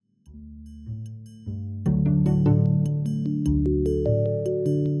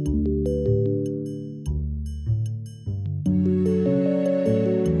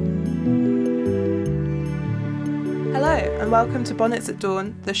welcome to Bonnets at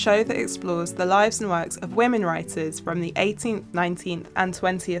Dawn, the show that explores the lives and works of women writers from the 18th, 19th and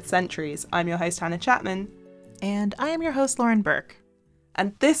 20th centuries. I'm your host Hannah Chapman. And I am your host Lauren Burke.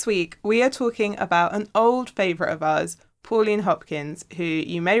 And this week we are talking about an old favourite of ours, Pauline Hopkins, who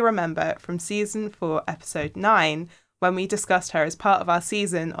you may remember from season 4, episode 9, when we discussed her as part of our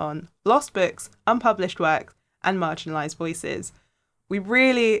season on lost books, unpublished works and marginalised voices. We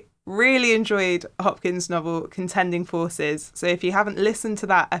really enjoyed Hopkins' novel Contending Forces, so if you haven't listened to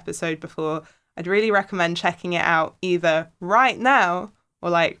that episode before, I'd really recommend checking it out either right now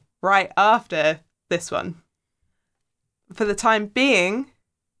or right after this one. For the time being,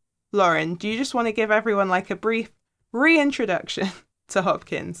 Lauren, do you just want to give everyone a brief reintroduction to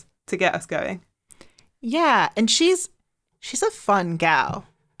Hopkins to get us going? Yeah, and she's a fun gal.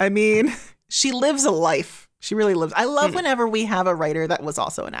 I mean, she lives a life. She really lives. I love whenever we have a writer that was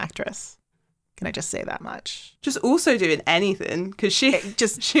also an actress. Can I just say that much? Just also doing anything, because she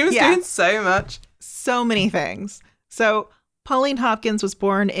was doing so much. So many things. So Pauline Hopkins was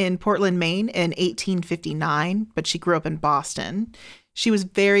born in Portland, Maine in 1859, but she grew up in Boston. She was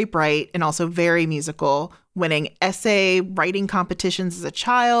very bright and also very musical, winning essay writing competitions as a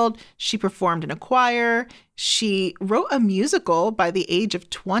child. She performed in a choir. She wrote a musical by the age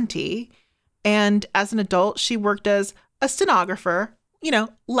of 20. And as an adult, she worked as a stenographer,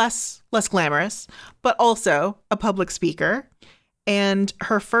 less glamorous, but also a public speaker. And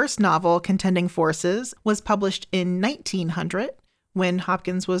her first novel, Contending Forces, was published in 1900 when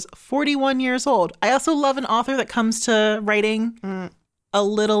Hopkins was 41 years old. I also love an author that comes to writing a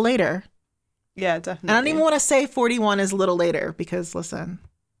little later. Yeah, definitely. And I don't even want to say 41 is a little later because, listen,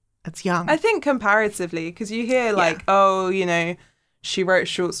 it's young. I think comparatively, because you hear she wrote a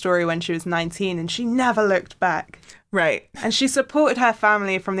short story when she was 19 and she never looked back. Right. And she supported her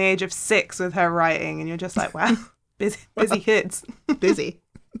family from the age of 6 with her writing. And you're just like, wow, busy kids. Busy.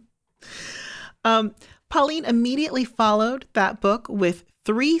 Pauline immediately followed that book with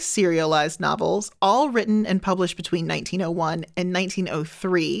 3 serialized novels, all written and published between 1901 and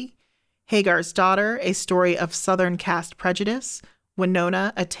 1903. Hagar's Daughter, a story of Southern caste prejudice.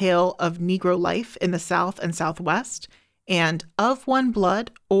 Winona, a tale of Negro life in the South and Southwest. And Of One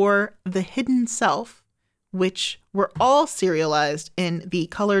Blood, or The Hidden Self, which were all serialized in the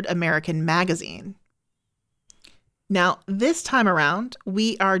Colored American magazine. Now, this time around,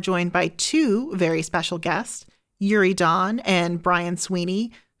 we are joined by 2 very special guests, Yuri Dawn and Brian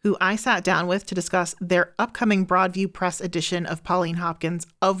Sweeney, who I sat down with to discuss their upcoming Broadview Press edition of Pauline Hopkins'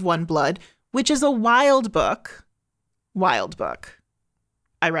 Of One Blood, which is a wild book. Wild book.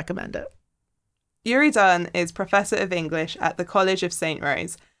 I recommend it. Yuri Dawn is Professor of English at the College of St.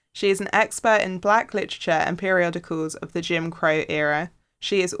 Rose. She is an expert in Black literature and periodicals of the Jim Crow era.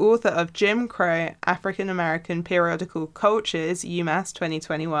 She is author of Jim Crow, African American Periodical Cultures, UMass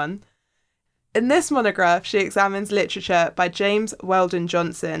 2021. In this monograph, she examines literature by James Weldon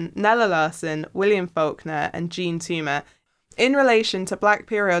Johnson, Nella Larson, William Faulkner, and Jean Toomer in relation to Black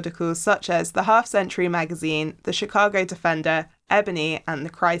periodicals such as The Half Century Magazine, The Chicago Defender, Ebony, and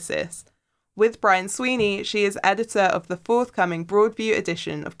The Crisis. With Brian Sweeney, she is editor of the forthcoming Broadview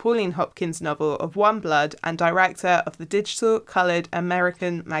edition of Pauline Hopkins' novel Of One Blood and director of the digital Colored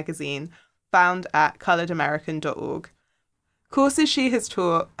American magazine, found at coloredamerican.org. Courses she has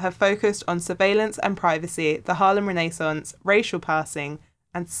taught have focused on surveillance and privacy, the Harlem Renaissance, racial passing,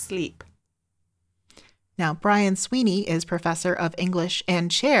 and sleep. Now, Brian Sweeney is professor of English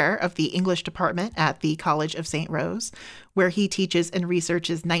and chair of the English department at the College of St. Rose, where he teaches and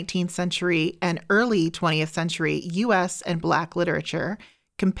researches 19th century and early 20th century U.S. and Black literature,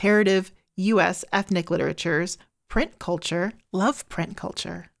 comparative U.S. ethnic literatures, print culture, love print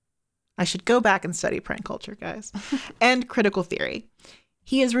culture. I should go back and study print culture, guys, and critical theory.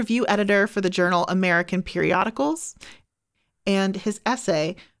 He is review editor for the journal American Periodicals, and his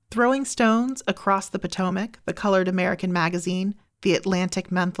essay, Throwing Stones Across the Potomac, the Colored American Magazine, the Atlantic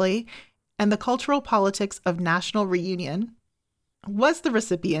Monthly, and the Cultural Politics of National Reunion, was the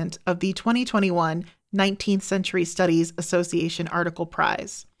recipient of the 2021 19th Century Studies Association Article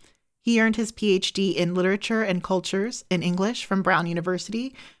Prize. He earned his PhD in Literature and Cultures in English from Brown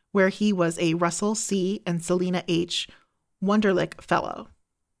University, where he was a Russell C. and Selena H. Wunderlich Fellow.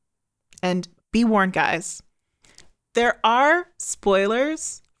 And be warned, guys, there are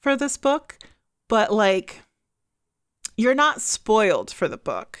spoilers for this book, but you're not spoiled for the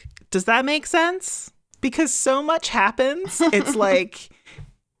book. Does that make sense? Because so much happens. It's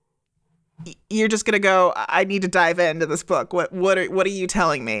you're just going to go, I need to dive into this book. What are you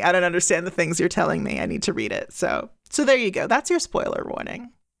telling me? I don't understand the things you're telling me. I need to read it. So there you go. That's your spoiler warning.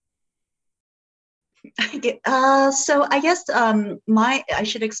 So I guess I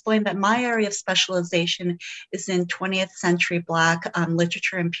should explain that my area of specialization is in 20th century Black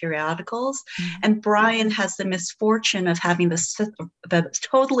literature and periodicals, Mhm. and Brian has the misfortune of having the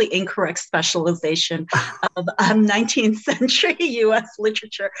totally incorrect specialization of 19th century U.S.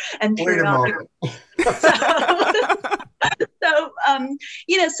 literature and Wait a periodicals. moment. So,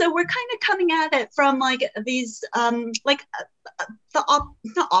 so we're kind of coming at it from like these not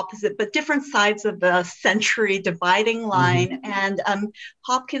opposite, but different sides of the century dividing line. And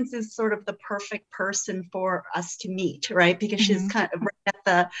Hopkins is sort of the perfect person for us to meet, right? Because she's kind of right at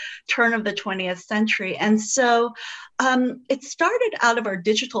the turn of the 20th century. And so it started out of our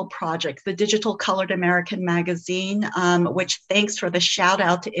digital project, the Digital Colored American Magazine, which thanks for the shout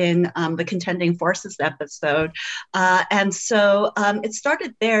out in the Contending Forces episode. And so it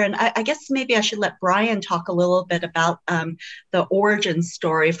started there. And I guess maybe I should let Brian talk a little bit about the origin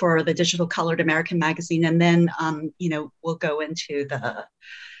story for the Digital Colored American Magazine, and then we'll go into the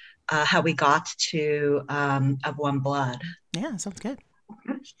how we got to Of One Blood. Yeah, sounds good.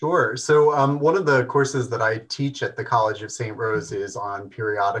 Sure. So one of the courses that I teach at the College of St. Rose is on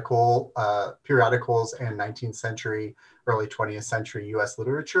periodicals and 19th century, early 20th century U.S.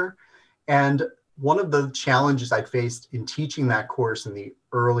 literature. And one of the challenges I faced in teaching that course in the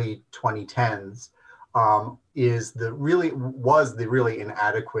early 2010s was the really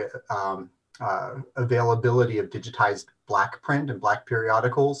inadequate availability of digitized Black print and Black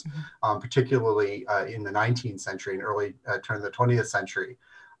periodicals, particularly in the 19th century and early turn of the 20th century.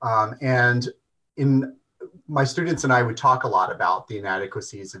 And in my students and I would talk a lot about the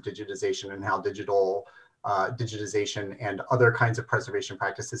inadequacies of digitization and how digitization and other kinds of preservation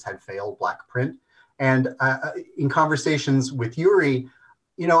practices had failed Black print. And in conversations with Yuri,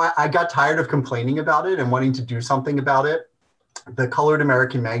 I got tired of complaining about it and wanting to do something about it. The Colored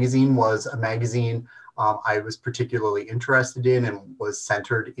American Magazine was a magazine I was particularly interested in and was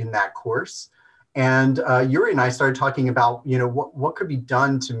centered in that course. And Yuri and I started talking about, what could be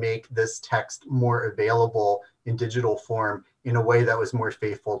done to make this text more available in digital form in a way that was more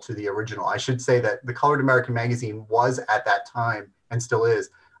faithful to the original. I should say that the Colored American Magazine was at that time, and still is,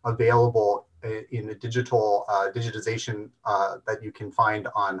 available in a digitization that you can find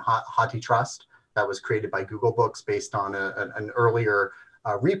on HathiTrust that was created by Google Books based on an earlier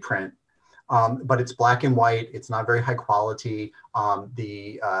reprint. But it's black and white. It's not very high quality.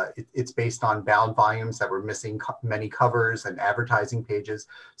 It's based on bound volumes that were missing many covers and advertising pages.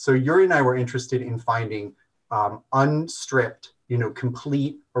 So Yuri and I were interested in finding unstripped,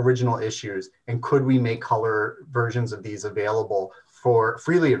 complete original issues, and could we make color versions of these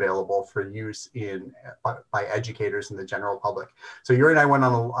freely available for use by educators and the general public. So Yuri and I went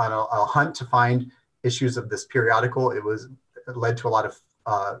on a hunt to find issues of this periodical. It led to a lot of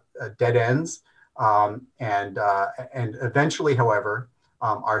dead ends, and eventually, however,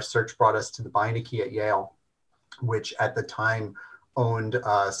 our search brought us to the Beinecke at Yale, which at the time owned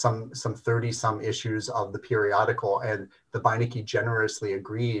some 30-some issues of the periodical, and the Beinecke generously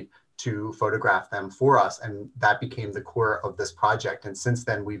agreed to photograph them for us, and that became the core of this project. And since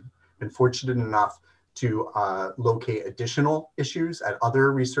then, we've been fortunate enough to locate additional issues at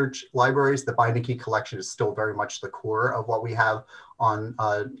other research libraries. The Beinecke collection is still very much the core of what we have on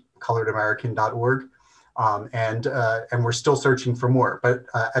coloredamerican.org. And we're still searching for more. But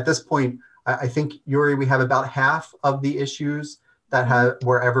at this point, I think, Yuri, we have about half of the issues that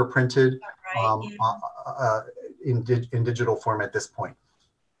were ever printed in digital form at this point.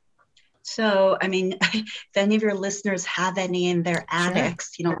 So, I mean, if any of your listeners have any in their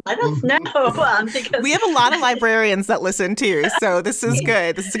attics, let us know. Because we have a lot of librarians that listen too, so this is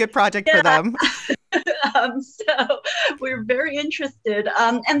good. This is a good project for them. So we're very interested.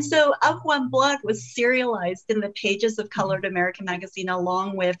 And so Of One Blood was serialized in the pages of Colored American Magazine,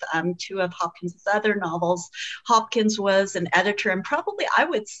 along with two of Hopkins' other novels. Hopkins was an editor, and probably I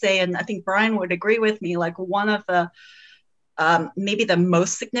would say, and I think Brian would agree with me, like one of the maybe the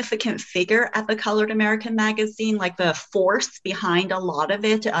most significant figure at the Colored American Magazine, like the force behind a lot of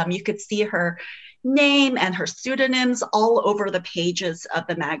it. You could see her name and her pseudonyms all over the pages of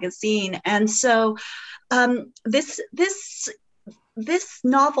the magazine. And so this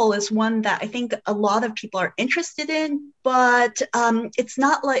novel is one that I think a lot of people are interested in, but it's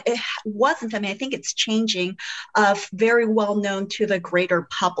not like it wasn't. I mean, I think it's changing, very well known to the greater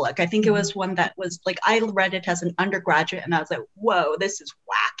public. I think it was one that was like, I read it as an undergraduate and I was like, whoa, this is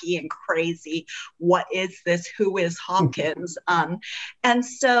wacky and crazy. What is this? Who is Hopkins? And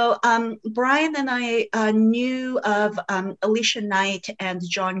so Brian and I knew of Alicia Knight and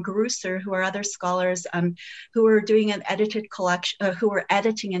John Gruser, who are other scholars who were doing an edited collection, who were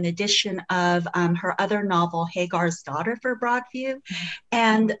editing an edition of her other novel, Hagar's Daughter, for Broadview.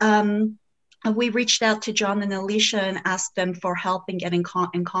 And we reached out to John and Alicia and asked them for help in getting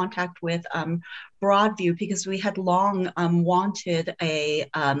in contact with Broadview, because we had long wanted a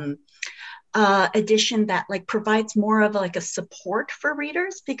edition that like provides more of like a support for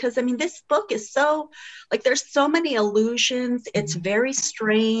readers, because I mean this book is so like there's so many allusions, it's very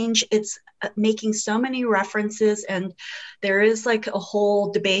strange, it's making so many references, and there is like a whole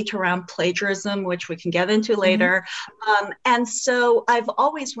debate around plagiarism, which we can get into later. And so I've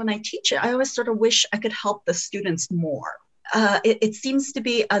always, when I teach it, I always sort of wish I could help the students more. It seems to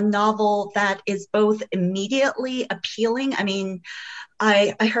be a novel that is both immediately appealing. I mean,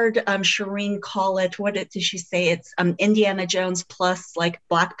 I heard Shireen call it, what did she say? It's Indiana Jones plus like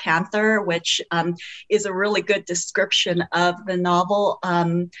Black Panther, which is a really good description of the novel.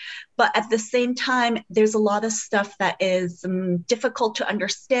 But at the same time, there's a lot of stuff that is difficult to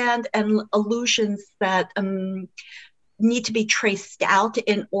understand and allusions that need to be traced out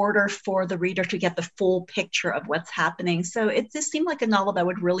in order for the reader to get the full picture of what's happening. So it just seemed like a novel that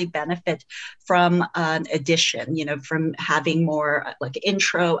would really benefit from an edition, you know, from having more like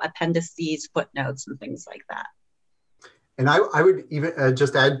intro, appendices, footnotes, and things like that. And I would even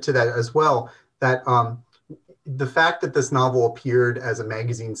just add to that as well, that the fact that this novel appeared as a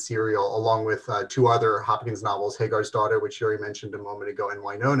magazine serial, along with two other Hopkins novels, Hagar's Daughter, which Yuri mentioned a moment ago, and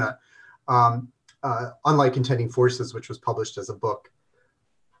Winona, unlike Contending Forces, which was published as a book,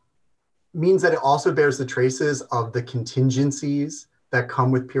 means that it also bears the traces of the contingencies that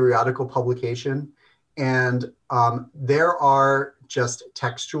come with periodical publication. And there are just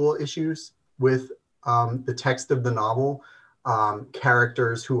textual issues with the text of the novel.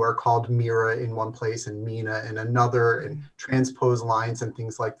 Characters who are called Mira in one place and Mina in another, and transpose lines and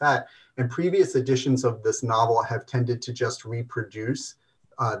things like that. And previous editions of this novel have tended to just reproduce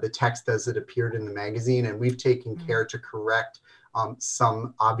the text as it appeared in the magazine, and we've taken care to correct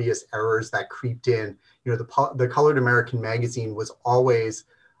some obvious errors that creeped in. You know, the Colored American magazine was always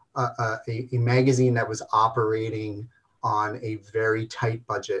a magazine that was operating on a very tight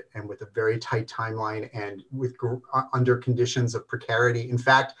budget and with a very tight timeline, and with under conditions of precarity. In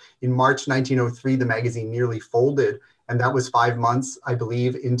fact, in March 1903, the magazine nearly folded, and that was 5 months, I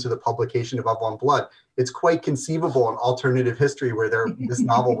believe, into the publication of Of One Blood. It's quite conceivable in alternative history where this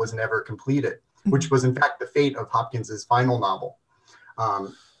novel was never completed, which was in fact the fate of Hopkins's final novel,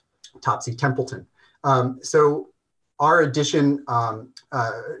 Topsy Templeton. So our edition,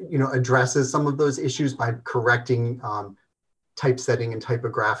 addresses some of those issues by correcting typesetting and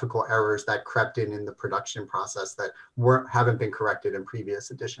typographical errors that crept in the production process that haven't been corrected in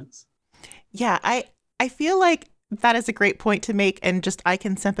previous editions. Yeah, I feel like that is a great point to make, and just I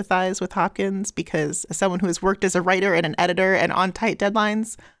can sympathize with Hopkins, because as someone who has worked as a writer and an editor and on tight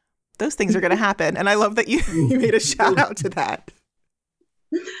deadlines, those things are going to happen. And I love that you made a shout out to that.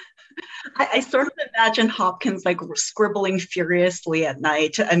 I sort of imagine Hopkins like scribbling furiously at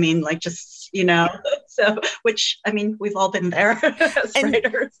night. I mean, like just, you know, so, which, I mean, we've all been there as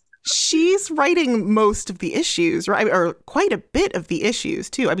writers. She's writing most of the issues, right? Or quite a bit of the issues,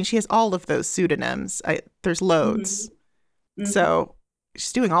 too. I mean, she has all of those pseudonyms. There's loads. So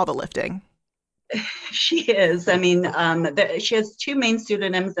she's doing all the lifting. She is. I mean, she has two main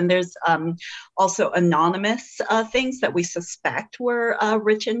pseudonyms, and there's also anonymous things that we suspect were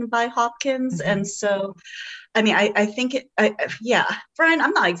written by Hopkins. And so, I mean, I think, Brian,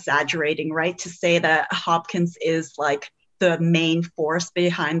 I'm not exaggerating, right, to say that Hopkins is like the main force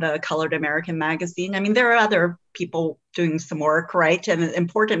behind the Colored American magazine. I mean, there are other people doing some work, right, and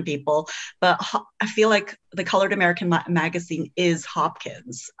important people, but I feel like the Colored American magazine is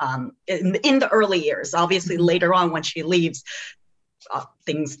Hopkins in the early years. Obviously, later on when she leaves,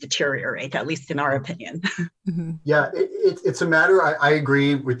 things deteriorate, at least in our opinion. Yeah, it's a matter, I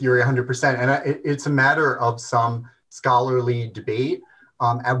agree with Yuri 100%, and it's a matter of some scholarly debate.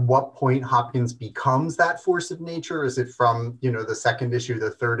 At what point Hopkins becomes that force of nature? Is it from, the second issue,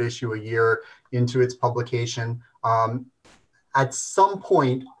 the third issue a year into its publication? At some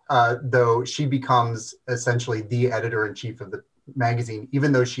point, though, she becomes essentially the editor-in-chief of the magazine,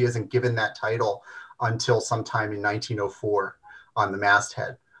 even though she isn't given that title until sometime in 1904 on the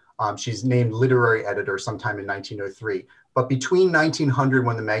masthead. She's named literary editor sometime in 1903. But between 1900,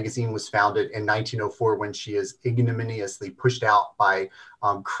 when the magazine was founded, and 1904, when she is ignominiously pushed out by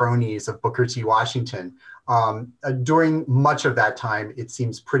cronies of Booker T. Washington, during much of that time, it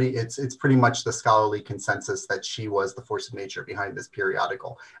seems it's pretty much the scholarly consensus that she was the force of nature behind this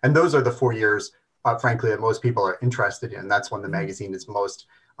periodical. And those are the 4 years, frankly, that most people are interested in. That's when the magazine is most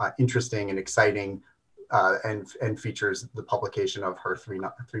interesting and exciting, and features the publication of her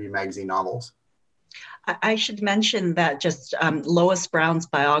three magazine novels. I should mention that just Lois Brown's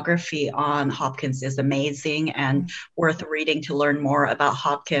biography on Hopkins is amazing and worth reading to learn more about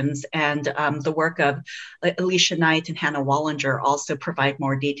Hopkins. And the work of Alicia Knight and Hannah Wallinger also provide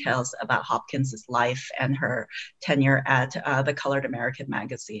more details about Hopkins's life and her tenure at the Colored American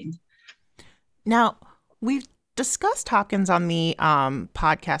magazine. Now, we've discussed Hopkins on the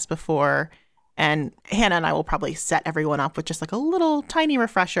podcast before, and Hannah and I will probably set everyone up with just like a little tiny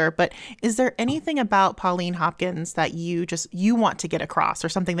refresher. But is there anything about Pauline Hopkins that you want to get across, or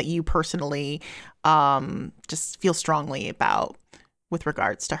something that you personally just feel strongly about with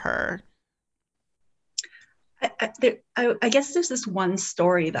regards to her? I guess there's this one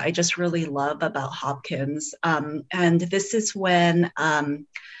story that I just really love about Hopkins. And this is when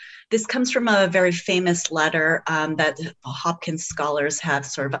this comes from a very famous letter that Hopkins scholars have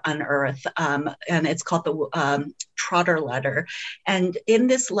sort of unearthed, and it's called the Trotter letter. And in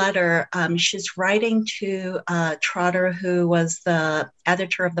this letter, she's writing to Trotter, who was the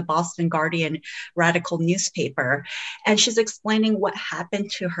editor of the Boston Guardian radical newspaper. And she's explaining what happened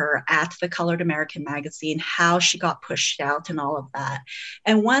to her at the Colored American magazine, how she got pushed out and all of that.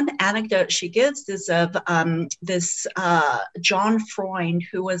 And one anecdote she gives is of this John Freund,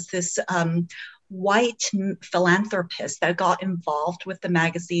 who was this white philanthropist that got involved with the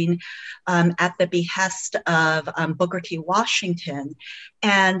magazine at the behest of Booker T. Washington.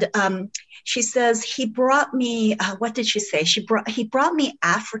 And she says, he brought me, what did she say? He brought me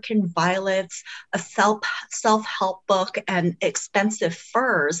African Violets, a self-help book, and expensive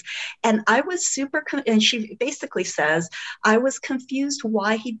furs. And I was and she basically says, I was confused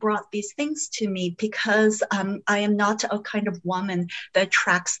why he brought these things to me, because I am not a kind of woman that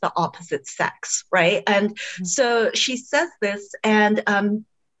attracts the opposite sex, right? And so she says this, and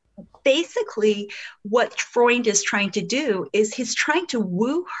basically what Freund is trying to do is he's trying to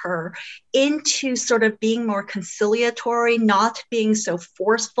woo her into sort of being more conciliatory, not being so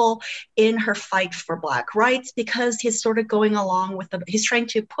forceful in her fight for Black rights, because he's sort of going along with he's trying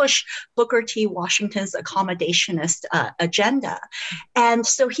to push Booker T. Washington's accommodationist agenda. And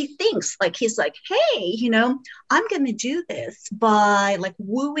so he thinks, like, he's like, hey, I'm going to do this by like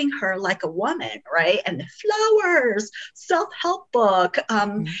wooing her like a woman, right? And the flowers, self-help book,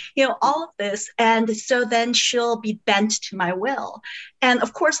 all of this. And so then she'll be bent to my will. And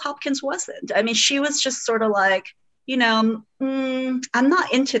of course, Hopkins wasn't. I mean, she was just sort of like, I'm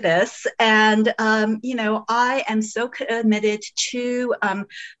not into this. And, I am so committed to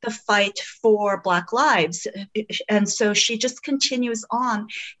the fight for Black lives. And so she just continues on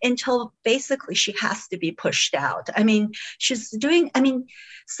until basically she has to be pushed out. I mean,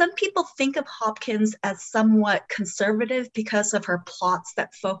 some people think of Hopkins as somewhat conservative because of her plots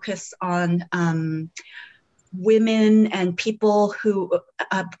that focus on women and people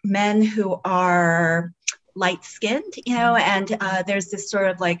men who are light-skinned, and there's this sort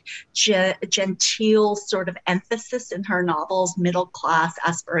of like genteel sort of emphasis in her novels, middle class,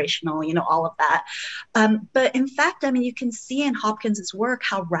 aspirational, all of that. But in fact, I mean, you can see in Hopkins's work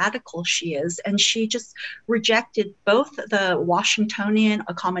how radical she is, and she just rejected both the Washingtonian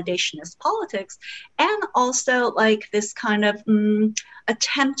accommodationist politics and also like this kind of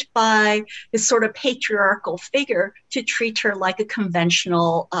attempt by this sort of patriarchal figure to treat her like a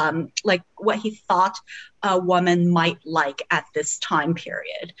conventional, like what he thought a woman might like at this time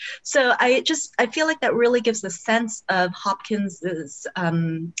period. So I feel like that really gives a sense of Hopkins's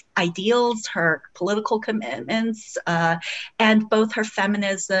ideals, her political commitments, and both her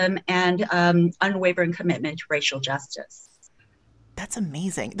feminism and unwavering commitment to racial justice. That's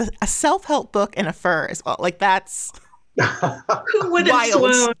amazing. A self-help book and a fur as well. Like that's who wouldn't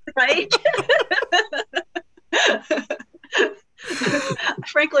swoon, right?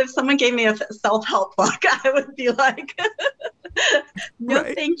 Frankly, if someone gave me a self-help book, I would be like, no,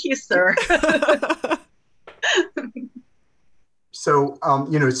 right. Thank you, sir. So,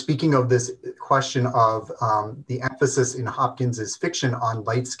 speaking of this question of the emphasis in Hopkins's fiction on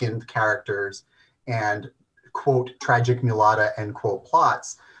light-skinned characters and, quote, tragic mulatta, end quote,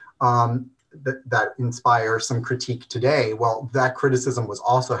 plots, that inspire some critique today. Well, that criticism was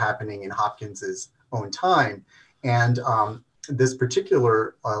also happening in Hopkins's own time. And this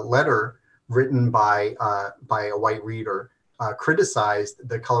particular letter written by a white reader criticized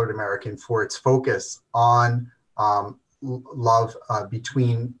the colored American for its focus on love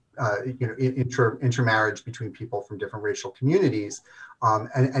between intermarriage between people from different racial communities,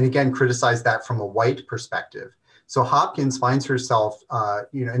 and again criticized that from a white perspective. So Hopkins finds herself,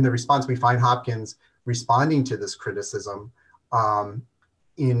 in the response, we find Hopkins responding to this criticism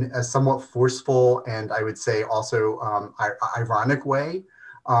in a somewhat forceful and I would say also ironic way,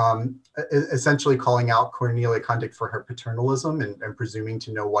 essentially calling out Cornelia Kondik for her paternalism and presuming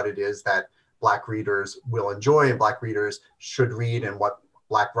to know what it is that Black readers will enjoy and Black readers should read and what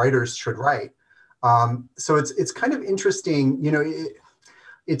Black writers should write. So it's kind of interesting,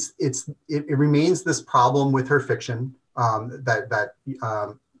 it remains this problem with her fiction that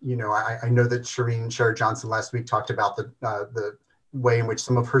I know that Shireen Sher Johnson last week talked about the way in which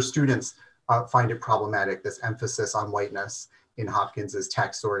some of her students find it problematic, this emphasis on whiteness in Hopkins's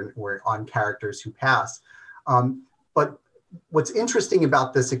text or on characters who pass. But what's interesting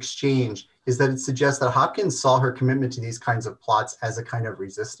about this exchange is that it suggests that Hopkins saw her commitment to these kinds of plots as a kind of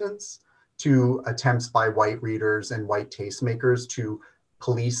resistance to attempts by white readers and white tastemakers to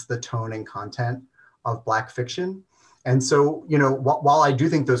police the tone and content of Black fiction. And so, while I do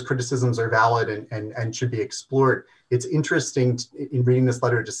think those criticisms are valid and should be explored, it's interesting in reading this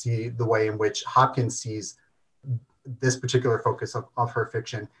letter to see the way in which Hopkins sees this particular focus of her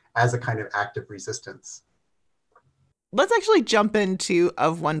fiction as a kind of act of resistance. Let's actually jump into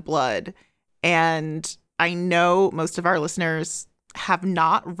Of One Blood. And I know most of our listeners have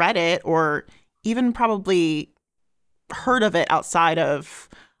not read it or even probably heard of it outside of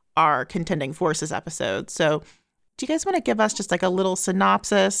our Contending Forces episode. So do you guys want to give us just like a little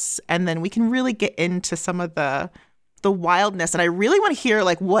synopsis, and then we can really get into some of the wildness? And I really want to hear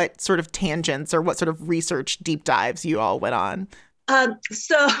like what sort of tangents or what sort of research deep dives you all went on.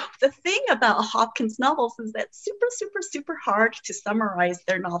 So the thing about Hopkins novels is that super, super, super hard to summarize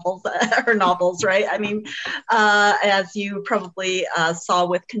her novels, right? I mean, as you probably saw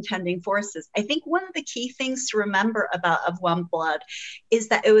with Contending Forces, I think one of the key things to remember about Of One Blood is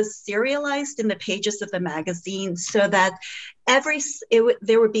that it was serialized in the pages of the magazine so that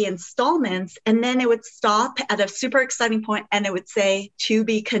there would be installments, and then it would stop at a super exciting point and it would say to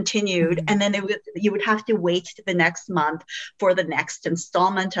be continued. Mm-hmm. And then you would have to wait to the next month for the next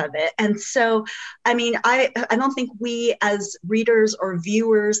installment of it. And so, I mean, I don't think we as readers or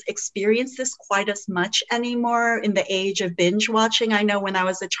viewers experience this quite as much anymore in the age of binge watching. I know when I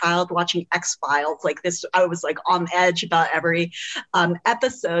was a child watching X-Files like this, I was like on edge about every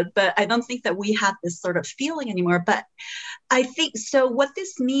episode, but I don't think that we have this sort of feeling anymore. But I think so. What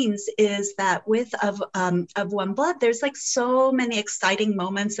this means is that with Of One Blood, there's like so many exciting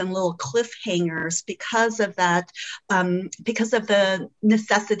moments and little cliffhangers because of that, because of the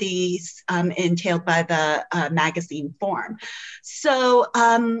necessities entailed by the magazine form. So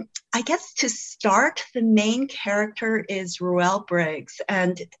I guess to start, the main character is Ruel Briggs.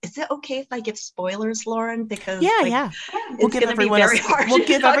 And is it okay if I give spoilers, Lauren? Because yeah. We'll give everyone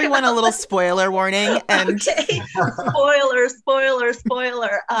a little spoiler warning. And okay, spoiler.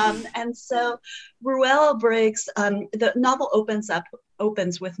 And so Ruel Briggs, the novel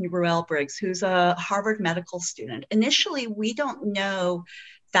opens with Ruel Briggs, who's a Harvard medical student. Initially, we don't know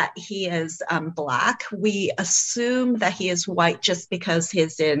that he is Black. We assume that he is white just because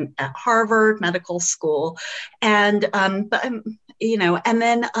he's in at Harvard Medical School, and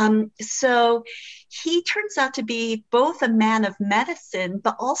so he turns out to be both a man of medicine,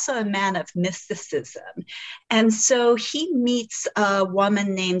 but also a man of mysticism. And so he meets a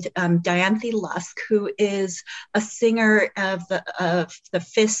woman named Dianthe Lusk, who is a singer of the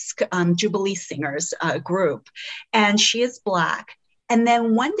Fisk Jubilee Singers group, and she is Black. And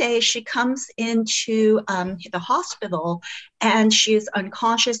then one day she comes into the hospital and she is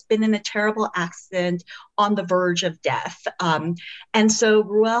unconscious, been in a terrible accident, on the verge of death. And so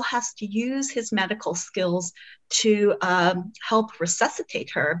Ruel has to use his medical skills to help resuscitate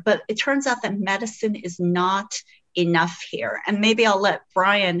her. But it turns out that medicine is not enough here. And maybe I'll let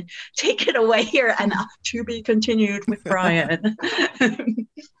Brian take it away here, and to be continued with Brian.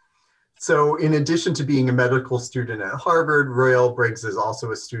 So in addition to being a medical student at Harvard, Ruel Briggs is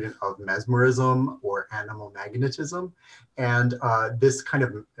also a student of mesmerism or animal magnetism. And this kind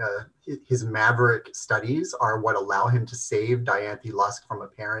of, his maverick studies are what allow him to save Dianthe Lusk from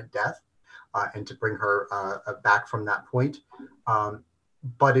apparent death and to bring her back from that point.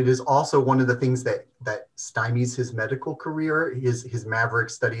 But it is also one of the things that stymies his medical career. His maverick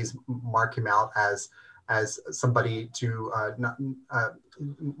studies mark him out as somebody to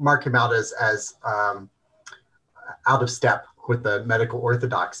mark him out as out of step with the medical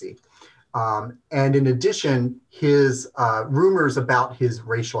orthodoxy. And in addition, his rumors about his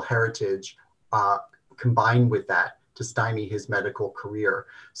racial heritage combined with that to stymie his medical career.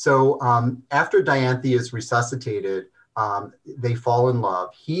 So after Dianthe is resuscitated, they fall in love.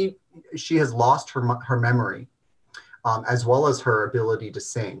 She has lost her memory, as well as her ability to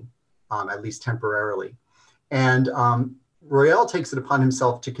sing, at least temporarily. And Royal takes it upon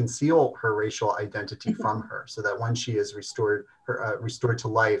himself to conceal her racial identity from her, so that when she is restored to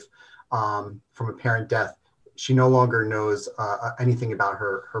life from apparent death, she no longer knows anything about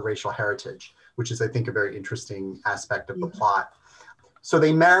her racial heritage, which is, I think, a very interesting aspect of the plot. So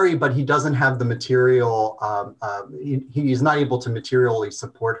they marry, but he doesn't have the material, he is not able to materially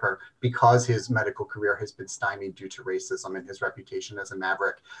support her because his medical career has been stymied due to racism and his reputation as a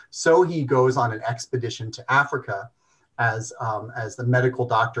maverick. So he goes on an expedition to Africa as the medical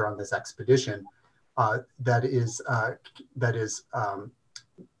doctor on this expedition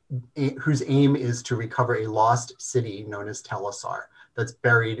whose aim is to recover a lost city known as Telassar that's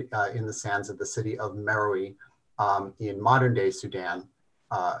buried in the sands of the city of Meroe in modern day Sudan,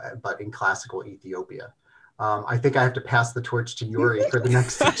 but in classical Ethiopia. I think I have to pass the torch to Yuri for the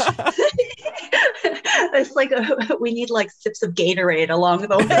next section. It's like we need like sips of Gatorade along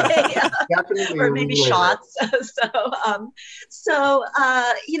the way, or maybe shots. So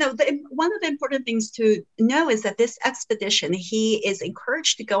one of the important things to know is that this expedition, he is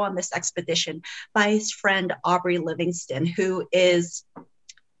encouraged to go on this expedition by his friend Aubrey Livingston, who is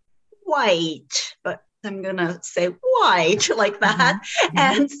white, but I'm gonna say white like that.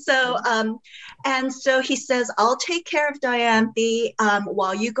 Mm-hmm. And so he says, I'll take care of Dianthe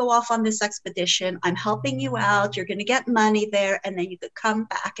while you go off on this expedition. I'm helping you out. You're gonna get money there, and then you could come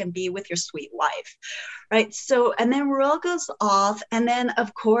back and be with your sweet wife, right? So, and then Ruel goes off, and then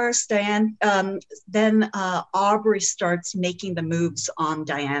of course Aubrey starts making the moves on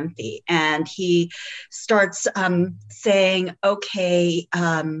Dianthe, and he starts saying, okay,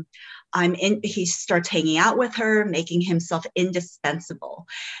 he starts hanging out with her, making himself indispensable.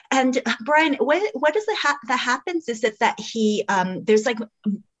 And Brian, what is that happens is that he, there's like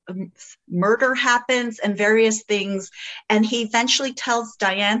murder happens and various things. And he eventually tells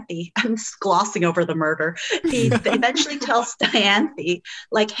Dianthe, I'm just glossing over the murder. He eventually tells Dianthe,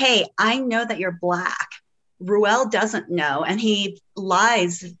 like, hey, I know that you're Black. Ruel doesn't know. And he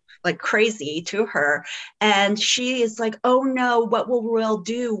lies like crazy to her. And she is like, oh no, what will Ruel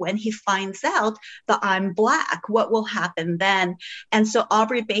do when he finds out that I'm Black? What will happen then? And so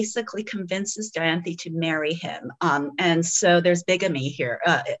Aubrey basically convinces Dianthe to marry him. And so there's bigamy here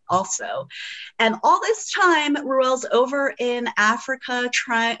also. And all this time, Ruel's over in Africa,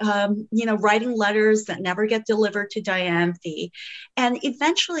 writing letters that never get delivered to Dianthe. And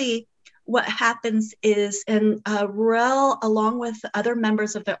eventually, what happens is, and Ruel, along with other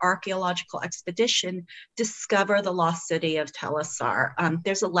members of the archaeological expedition, discover the lost city of Telassar.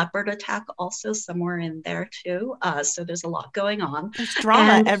 There's a leopard attack also somewhere in there too. So there's a lot going on. There's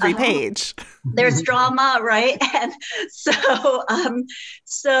drama every page. There's drama, right? And so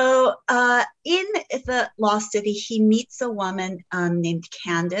in the lost city, he meets a woman named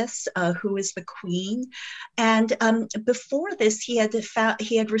Candace, who is the queen. And before this, he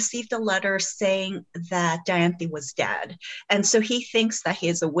had received a letter saying that Dianthe was dead. And so he thinks that he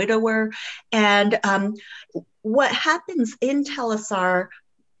is a widower. And what happens in Telassar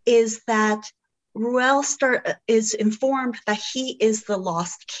is that Ruel is informed that he is the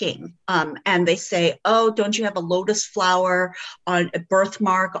lost king. And they say, oh, don't you have a lotus flower on a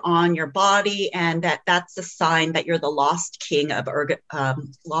birthmark on your body? And that's the sign that you're the lost king of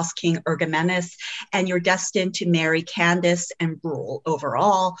lost King Ergomenes, and you're destined to marry Candace and rule over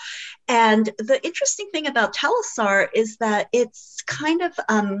all. And the interesting thing about Telassar is that it's kind of,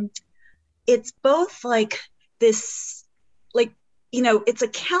 it's both like this, like, it's a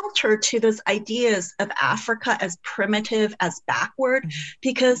counter to those ideas of Africa as primitive, as backward,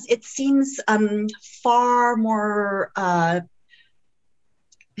 because it seems far more,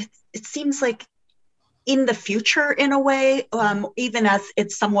 it seems like in the future in a way, even as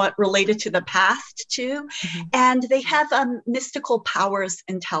it's somewhat related to the past too. Mm-hmm. And they have mystical powers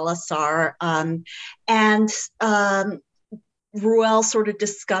in Telassar. Ruel sort of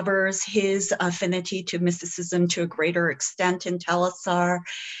discovers his affinity to mysticism to a greater extent in Telassar.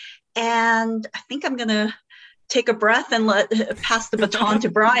 And I think I'm going to take a breath and pass the baton to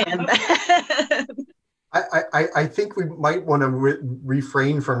Brian. I think we might want to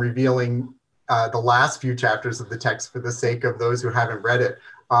refrain from revealing the last few chapters of the text for the sake of those who haven't read it.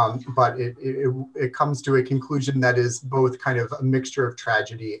 But it comes to a conclusion that is both kind of a mixture of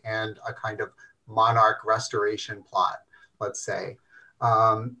tragedy and a kind of monarch restoration plot. let's say.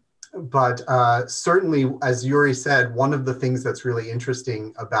 But certainly, as Yuri said, one of the things that's really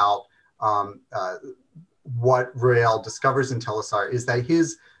interesting about what Royale discovers in Telesar is that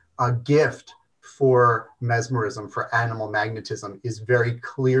his gift for mesmerism, for animal magnetism, is very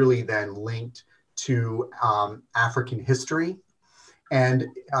clearly then linked to African history, and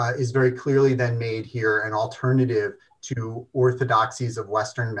is very clearly then made here an alternative to orthodoxies of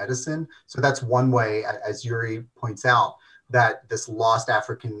Western medicine. So that's one way, as Yuri points out, that this lost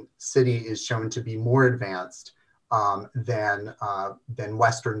African city is shown to be more advanced than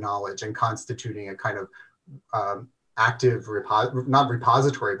Western knowledge, and constituting a kind of active, not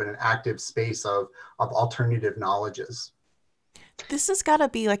repository, but an active space of alternative knowledges. This has got to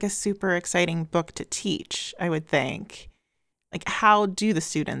be like a super exciting book to teach, I would think. Like, how do the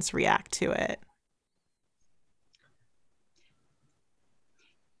students react to it?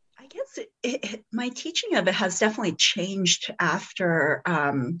 I guess my teaching of it has definitely changed after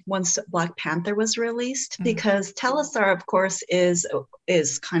once Black Panther was released, because Telesar, of course, is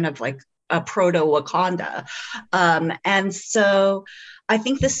kind of like a proto-Wakanda. And so I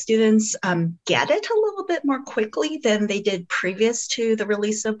think the students get it a little bit more quickly than they did previous to the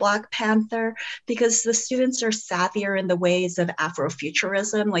release of Black Panther, because the students are savvier in the ways of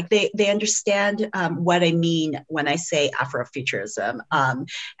Afrofuturism. Like they understand what I mean when I say Afrofuturism.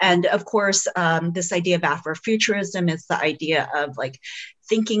 And of course, this idea of Afrofuturism is the idea of like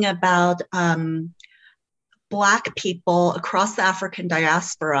thinking about Black people across the African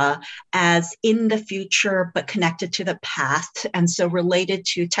diaspora as in the future, but connected to the past. And so related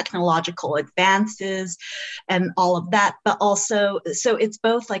to technological advances and all of that, but also, so it's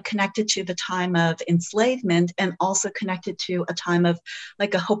both like connected to the time of enslavement and also connected to a time of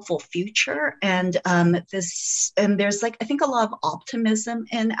like a hopeful future. And there's like, I think a lot of optimism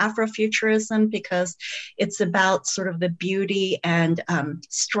in Afrofuturism, because it's about sort of the beauty and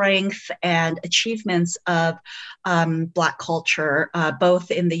strength and achievements of Black culture, both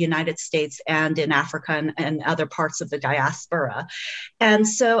in the United States and in Africa and other parts of the diaspora. And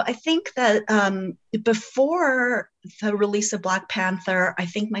so I think that before the release of Black Panther, I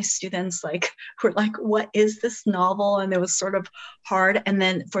think my students were like, what is this novel? And it was sort of hard. And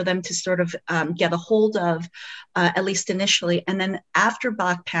then for them to sort of get a hold of, at least initially. And then after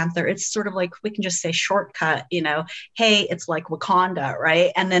Black Panther, it's sort of like, we can just say shortcut, hey, it's like Wakanda,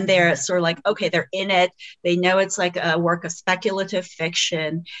 right? And then they're sort of like, okay, they're in it. They know it's like a work of speculative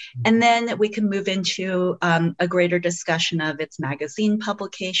fiction. And then we can move into a greater discussion of its magazine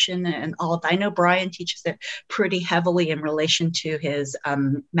publication and all of that. I know Brian teaches it pretty heavily in relation to his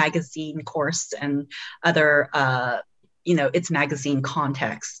magazine course and other, its magazine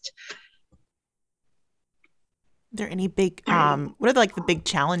context. Are there any big, what are the big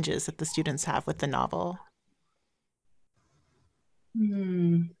challenges that the students have with the novel?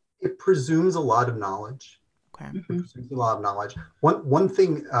 It presumes a lot of knowledge. Okay. It presumes a lot of knowledge. One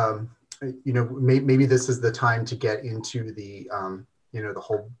thing, maybe this is the time to get into the, the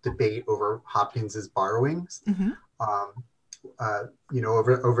whole debate over Hopkins's borrowings. Over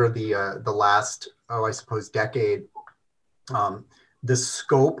the last, I suppose, decade, the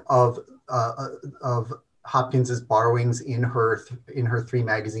scope of Hopkins's borrowings in her three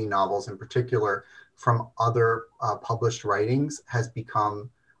magazine novels, in particular, from other published writings, has become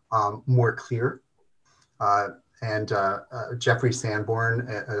more clear. And Jeffrey Sanborn,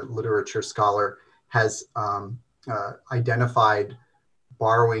 a literature scholar, has identified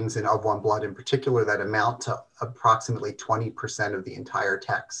borrowings in Of One Blood in particular that amount to approximately 20% of the entire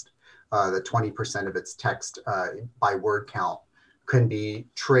text. The 20% of its text by word count can be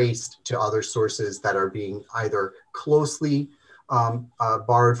traced to other sources that are being either closely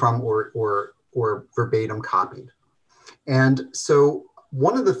borrowed from or verbatim copied. And so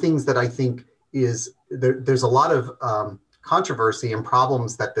one of the things that I think is there's a lot of controversy and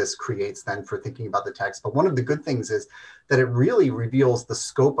problems that this creates then for thinking about the text. But one of the good things is that it really reveals the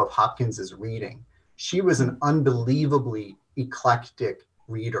scope of Hopkins's reading. She was an unbelievably eclectic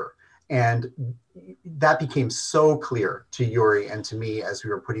reader. And that became so clear to Yuri and to me as we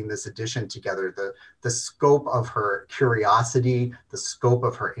were putting this edition together, the scope of her curiosity, the scope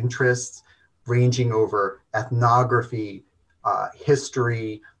of her interests, ranging over ethnography,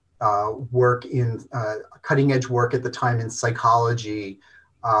 history, work in cutting edge work at the time in psychology,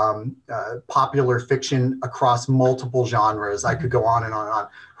 popular fiction across multiple genres. I could go on and on and on.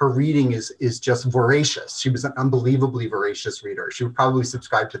 Her reading is just voracious. She was an unbelievably voracious reader. She would probably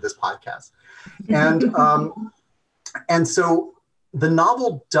subscribe to this podcast. And so the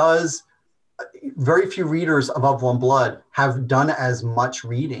novel does very few readers of Of One Blood have done as much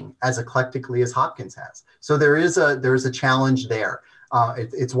reading as eclectically as Hopkins has. So there is a challenge there.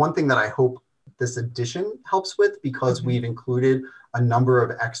 It's one thing that I hope this edition helps with, because we've included a number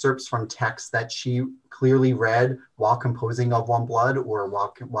of excerpts from texts that she clearly read while composing Of One Blood or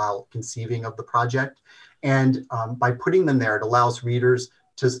while conceiving of the project. And by putting them there, it allows readers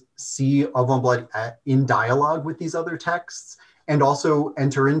to see Of One Blood in dialogue with these other texts, and also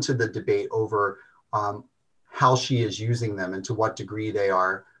enter into the debate over how she is using them and to what degree they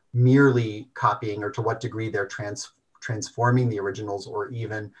are merely copying, or to what degree they're transforming the originals, or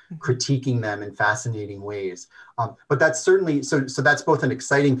even critiquing them in fascinating ways. But that's certainly, so that's both an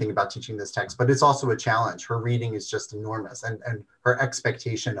exciting thing about teaching this text, but it's also a challenge. Her reading is just enormous, and her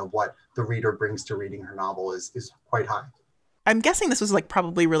expectation of what the reader brings to reading her novel is quite high. I'm guessing this was like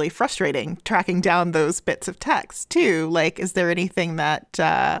probably really frustrating tracking down those bits of text too. Like, is there anything that,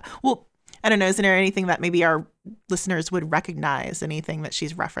 I don't know, is there anything that maybe our listeners would recognize, anything that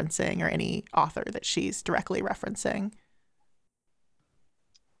she's referencing or any author that she's directly referencing?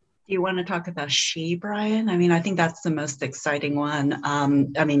 Do you want to talk about She, Brian? I mean, I think that's the most exciting one. I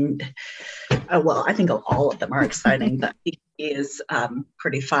think all of them are exciting, but She is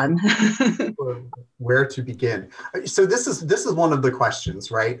pretty fun. Where to begin? So this is one of the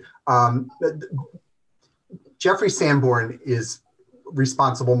questions, right? Jeffrey Sanborn is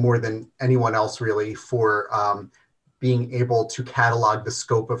responsible more than anyone else really for being able to catalog the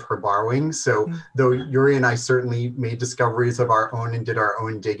scope of her borrowing. So though Yuri and I certainly made discoveries of our own and did our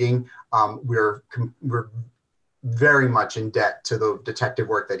own digging, we're very much in debt to the detective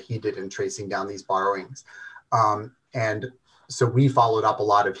work that he did in tracing down these borrowings. And so we followed up a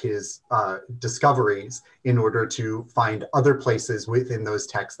lot of his discoveries in order to find other places within those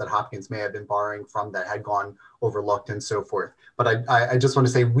texts that Hopkins may have been borrowing from that had gone overlooked and so forth. But I just want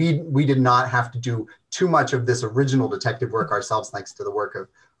to say we did not have to do too much of this original detective work ourselves, thanks to the work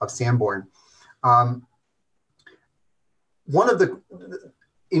of Sanborn. In one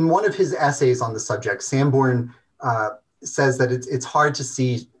of his essays on the subject, Sanborn says that it's hard to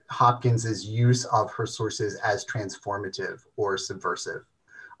see Hopkins's use of her sources as transformative or subversive,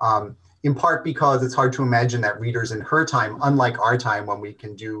 in part because it's hard to imagine that readers in her time, unlike our time when we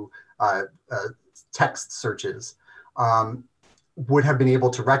can do text searches, would have been able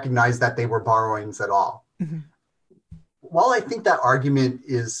to recognize that they were borrowings at all. Mm-hmm. While I think that argument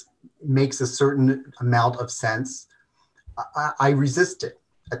makes a certain amount of sense, I resist it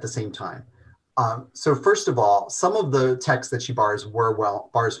at the same time. So first of all, some of the texts that she borrows from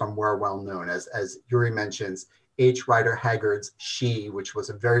were well known, as Yuri mentions, H. Rider Haggard's She, which was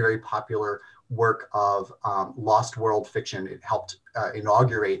a very, very popular work of lost world fiction. It helped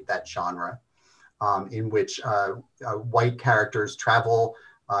inaugurate that genre, in which white characters travel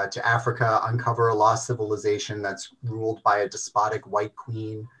to Africa, uncover a lost civilization that's ruled by a despotic white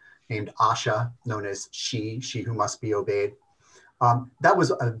queen named Asha, known as She Who Must Be Obeyed. That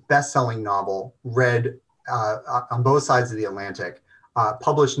was a best-selling novel, read on both sides of the Atlantic,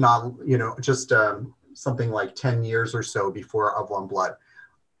 published something like 10 years or so before Of One Blood.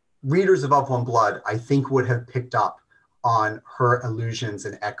 Readers of One Blood, I think, would have picked up on her allusions to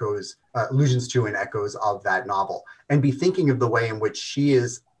and echoes of that novel, and be thinking of the way in which she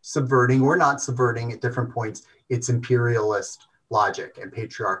is subverting or not subverting at different points its imperialist logic and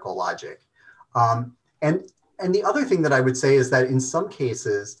patriarchal logic. And the other thing that I would say is that in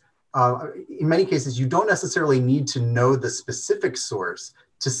many cases, you don't necessarily need to know the specific source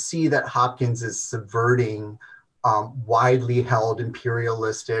to see that Hopkins is subverting widely held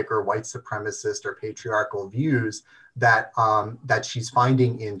imperialistic or white supremacist or patriarchal views that she's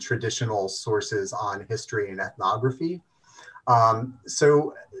finding in traditional sources on history and ethnography.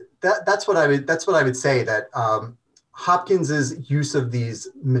 So that's what I would say, that Hopkins's use of these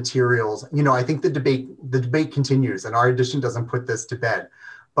materials, I think the debate continues, and our edition doesn't put this to bed.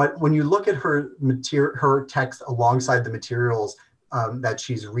 But when you look at her text alongside the materials that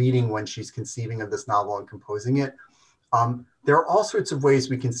she's reading when she's conceiving of this novel and composing it, there are all sorts of ways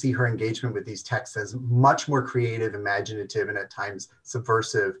we can see her engagement with these texts as much more creative, imaginative, and at times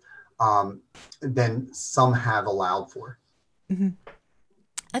subversive than some have allowed for. Mm-hmm.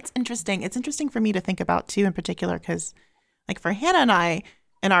 That's interesting. It's interesting for me to think about too, in particular, because like for Hannah and I,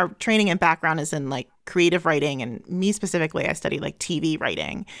 and our training and background is in like creative writing, and me specifically, I study like TV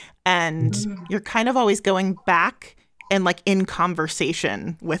writing, and you're kind of always going back and like in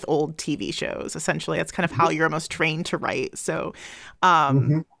conversation with old TV shows. Essentially, that's kind of how you're almost trained to write. So,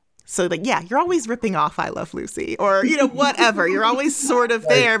 so like, yeah, you're always ripping off I Love Lucy, or, whatever. You're always sort of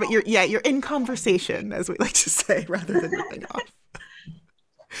there, but you're in conversation, as we like to say, rather than ripping off.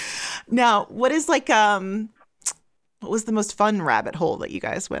 Now, what is like what was the most fun rabbit hole that you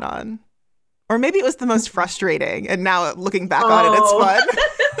guys went on? Or maybe it was the most frustrating, and now looking back on it, it's fun.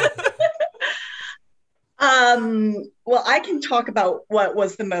 Well, I can talk about what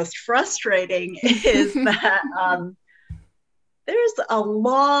was the most frustrating is that there's a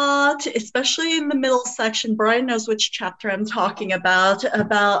lot, especially in the middle section. Brian knows which chapter I'm talking about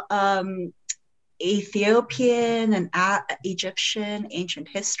Ethiopian and Egyptian ancient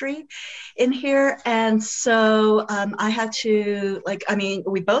history in here. And so I had to,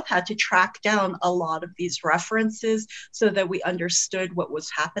 we both had to track down a lot of these references so that we understood what was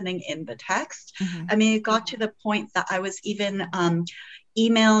happening in the text. Mm-hmm. I mean, it got to the point that I was even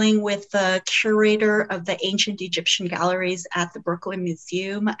emailing with the curator of the ancient Egyptian galleries at the Brooklyn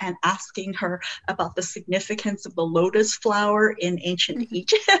Museum and asking her about the significance of the lotus flower in ancient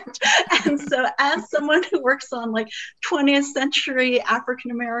Egypt. And so as someone who works on 20th century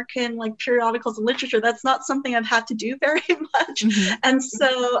African-American periodicals and literature, that's not something I've had to do very much. Mm-hmm. And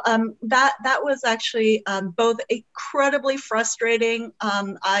so that was actually both incredibly frustrating.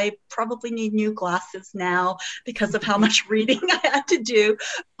 I probably need new glasses now because of how much reading I had to do,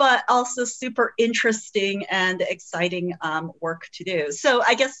 but also super interesting and exciting work to do. So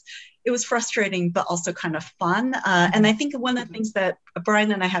I guess it was frustrating, but also kind of fun. And I think one of the things that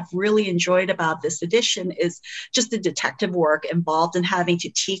Brian and I have really enjoyed about this edition is just the detective work involved in having to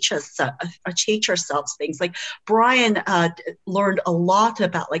teach ourselves things. Like Brian learned a lot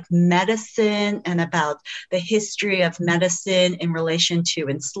about medicine and about the history of medicine in relation to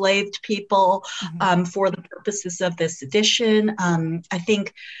enslaved people for the purposes of this edition. I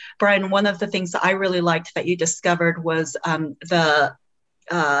think, Brian, one of the things that I really liked that you discovered was the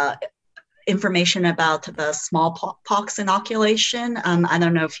information about the smallpox inoculation. I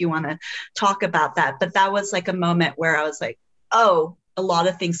don't know if you want to talk about that, but that was a moment where I was like, oh, a lot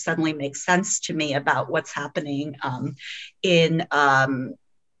of things suddenly make sense to me about what's happening in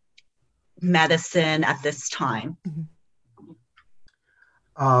medicine at this time.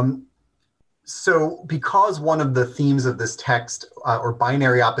 So because one of the themes of this text, or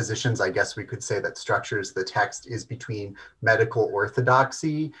binary oppositions, I guess we could say, that structures the text is between medical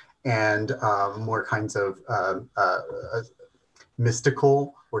orthodoxy and more kinds of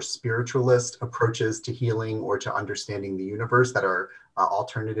mystical or spiritualist approaches to healing or to understanding the universe that are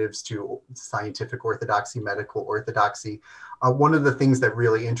alternatives to scientific orthodoxy, medical orthodoxy. One of the things that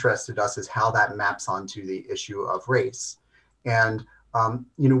really interested us is how that maps onto the issue of race. And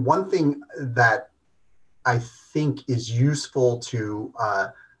one thing that I think is useful to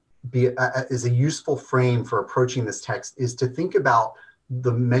is a useful frame for approaching this text is to think about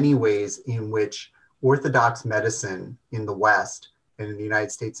the many ways in which Orthodox medicine in the West, and in the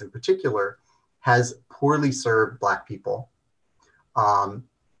United States in particular, has poorly served Black people,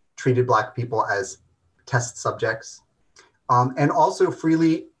 treated Black people as test subjects, and also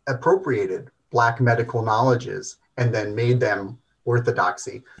freely appropriated Black medical knowledges and then made them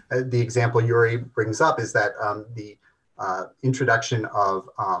orthodoxy. The example Yuri brings up is that the introduction of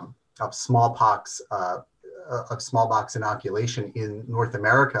smallpox inoculation in North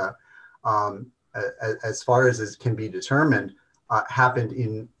America, as far as can be determined, happened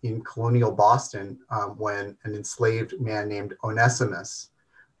in colonial Boston when an enslaved man named Onesimus,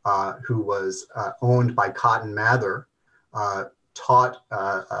 who was owned by Cotton Mather, taught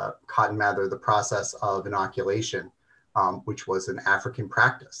Cotton Mather the process of inoculation, which was an African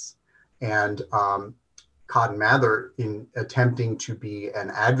practice. And Cotton Mather, in attempting to be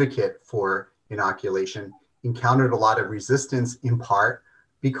an advocate for inoculation, encountered a lot of resistance, in part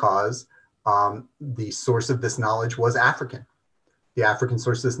because the source of this knowledge was African. The African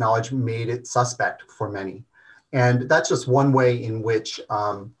source of this knowledge made it suspect for many. And that's just one way in which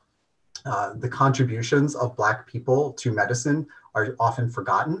the contributions of Black people to medicine are often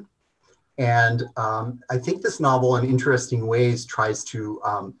forgotten. And I think this novel, in interesting ways, tries to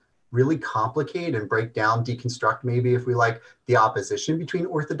really complicate and break down, deconstruct, maybe, if we like, the opposition between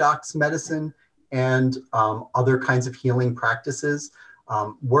Orthodox medicine and other kinds of healing practices.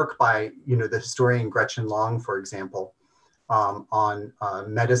 Work by, the historian Gretchen Long, for example, on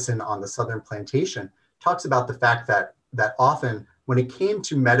medicine on the Southern plantation, talks about the fact that often, when it came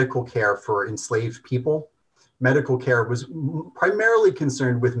to medical care for enslaved people, medical care was primarily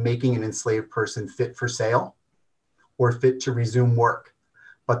concerned with making an enslaved person fit for sale or fit to resume work.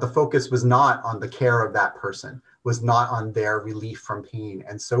 But the focus was not on the care of that person, was not on their relief from pain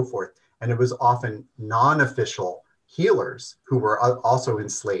and so forth. And it was often non-official healers who were also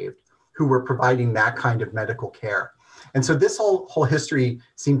enslaved, who were providing that kind of medical care. And so this whole history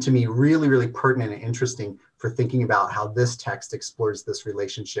seemed to me really, really pertinent and interesting for thinking about how this text explores this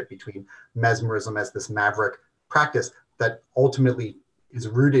relationship between mesmerism as this maverick practice that ultimately is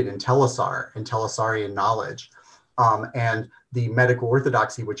rooted in Telesar and Telesarian knowledge, and the medical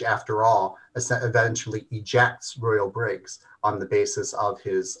orthodoxy, which after all eventually ejects Royal Briggs on the basis of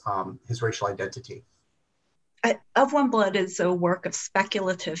his racial identity. Of One Blood is a work of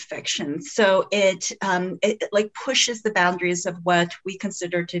speculative fiction, so it like pushes the boundaries of what we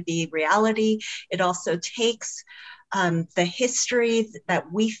consider to be reality. It also takes the history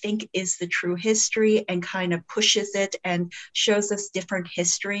that we think is the true history and kind of pushes it and shows us different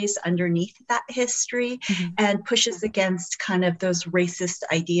histories underneath that history, and pushes against kind of those racist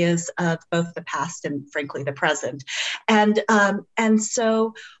ideas of both the past and frankly the present. And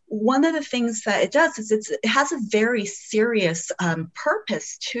so one of the things that it does is it has a very serious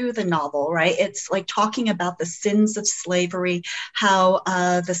purpose to the novel, right? It's like talking about the sins of slavery, how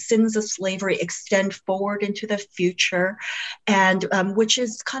the sins of slavery extend forward into the future, and which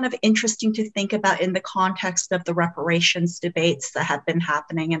is kind of interesting to think about in the context of the reparations debates that have been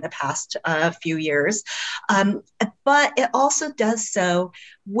happening in the past few years. But it also does so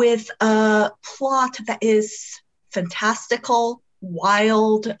with a plot that is fantastical,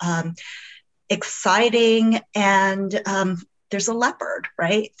 wild, exciting, and there's a leopard,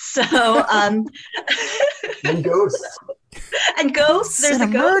 right? So and ghosts. And ghosts. There's a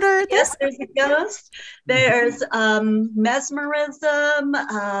ghost. Murder. Yes, there's a ghost. There's mesmerism.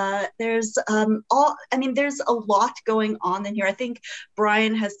 There's all. I mean, there's a lot going on in here. I think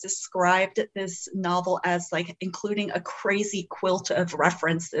Brian has described this novel as like including a crazy quilt of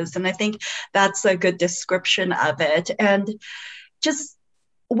references, and I think that's a good description of it. And just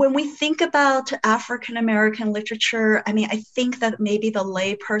when we think about African American literature, I mean, I think that maybe the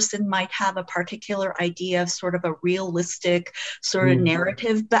layperson might have a particular idea of sort of a realistic sort of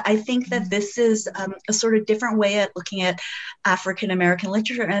narrative, but I think that this is a sort of different way at looking at African American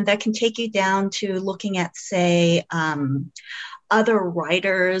literature, and that can take you down to looking at, say, other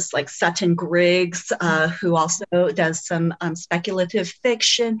writers like Sutton Griggs, who also does some speculative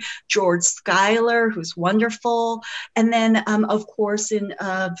fiction, George Schuyler, who's wonderful, and then of course in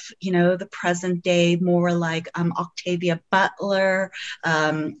the present day, more like Octavia Butler,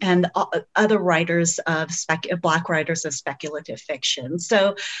 and other writers of Black writers of speculative fiction.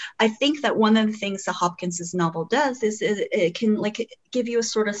 So I think that one of the things that Hopkins's novel does is it can like give you a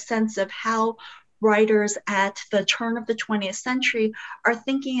sort of sense of how writers at the turn of the 20th century are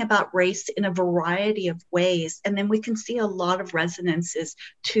thinking about race in a variety of ways. And then we can see a lot of resonances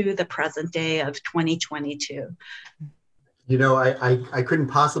to the present day of 2022. You know, I couldn't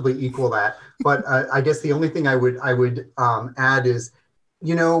possibly equal that, but I guess the only thing I would add is,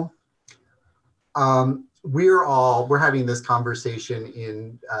 we're having this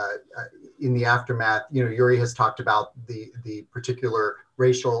conversation in the aftermath. Yuri has talked about the particular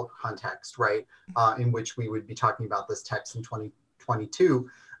racial context, right, in which we would be talking about this text in 2022.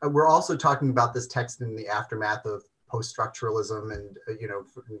 We're also talking about this text in the aftermath of post-structuralism, and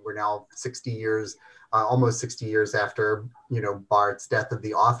we're now 60 years, almost 60 years after Barth's Death of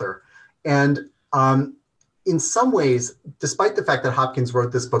the Author, and in some ways, despite the fact that Hopkins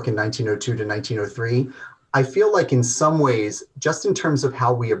wrote this book in 1902 to 1903, I feel like in some ways, just in terms of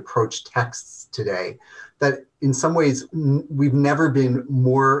how we approach texts today, that in some ways we've never been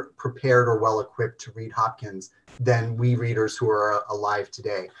more prepared or well equipped to read Hopkins than we readers who are alive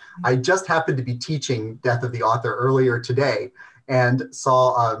today. I just happened to be teaching Death of the Author earlier today and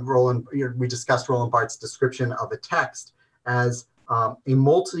saw we discussed Roland Barthes' description of a text as a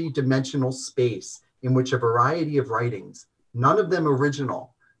multi-dimensional space in which a variety of writings, none of them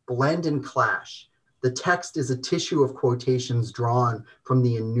original, blend and clash. The text is a tissue of quotations drawn from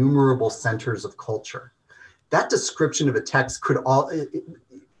the innumerable centers of culture. That description of a text could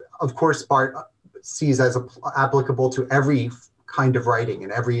of course, Barth sees as applicable to every kind of writing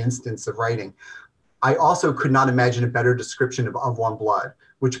and every instance of writing. I also could not imagine a better description of One Blood,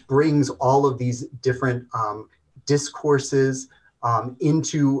 which brings all of these different discourses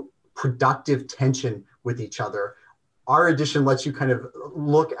into productive tension with each other. Our edition lets you kind of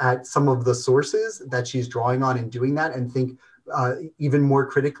look at some of the sources that she's drawing on in doing that and think even more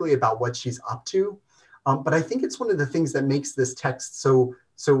critically about what she's up to. But I think it's one of the things that makes this text so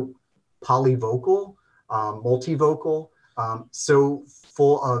polyvocal, multivocal, so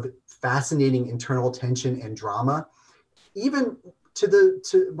full of fascinating internal tension and drama, even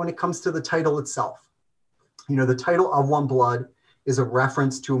to when it comes to the title itself. The title Of One Blood is a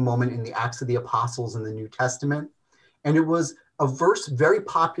reference to a moment in the Acts of the Apostles in the New Testament. And it was a verse very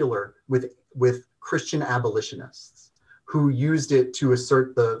popular with Christian abolitionists who used it to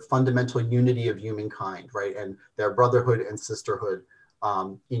assert the fundamental unity of humankind, right? And their brotherhood and sisterhood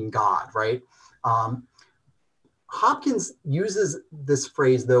in God, right? Hopkins uses this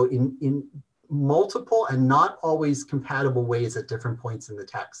phrase, though, in multiple and not always compatible ways at different points in the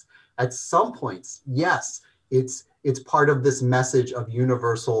text. At some points, yes, it's part of this message of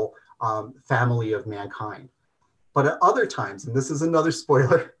universal family of mankind. But at other times, and this is another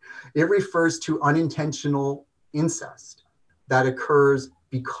spoiler, it refers to unintentional incest that occurs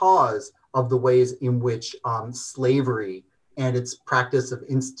because of the ways in which slavery and its practice of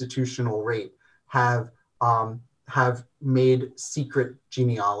institutional rape have made secret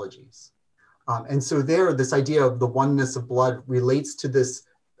genealogies. And so there, this idea of the oneness of blood relates to this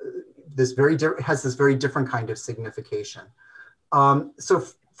has this very different kind of signification. So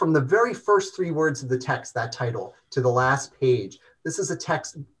from the very first three words of the text, that title, to the last page, this is a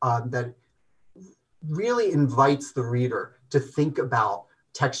text that really invites the reader to think about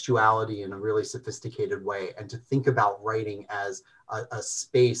textuality in a really sophisticated way, and to think about writing as a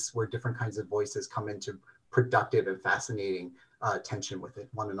space where different kinds of voices come into productive and fascinating tension with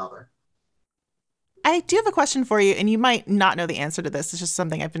one another. I do have a question for you, and you might not know the answer to this. It's just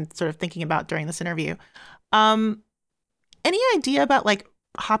something I've been sort of thinking about during this interview. Any idea about like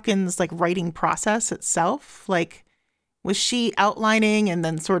Hopkins' like writing process itself? Like, was she outlining and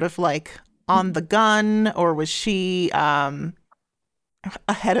then sort of like on the gun, or was she ahead?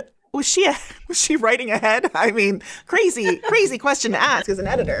 Was she writing ahead? I mean, crazy question to ask as an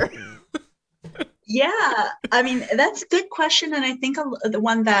editor. Yeah, I mean, that's a good question. And I think the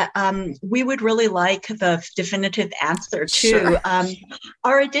one that we would really like the definitive answer to. Sure.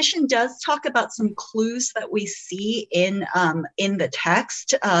 Our edition does talk about some clues that we see in the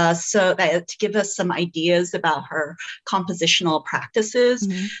text, so that to give us some ideas about her compositional practices.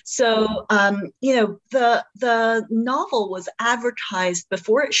 Mm-hmm. So, the novel was advertised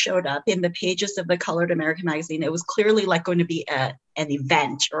before it showed up in the pages of the Colored American magazine. It was clearly like going to be an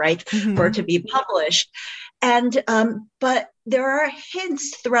event, right, mm-hmm. for it to be published. And but there are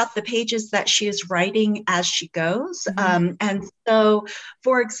hints throughout the pages that she is writing as she goes. Mm-hmm. And so,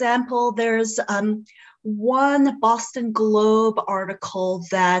 for example, there's one Boston Globe article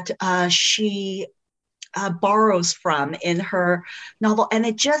that she borrows from in her novel, and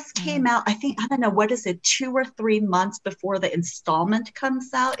it just came out, I think, I don't know, what is it, 2 or 3 months before the installment comes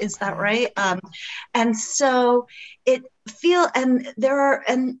out, is that right? And so it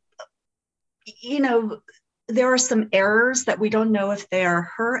there are some errors that we don't know if they are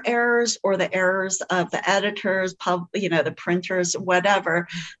her errors or the errors of the editors, the printers, whatever,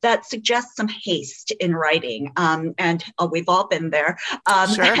 that suggest some haste in writing. And we've all been there.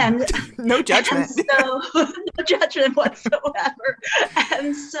 Sure. And no judgment. And so, no judgment whatsoever.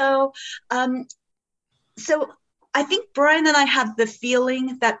 And so, I think Brian and I have the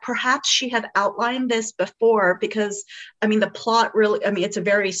feeling that perhaps she had outlined this before, because, I mean, the plot really, I mean, it's a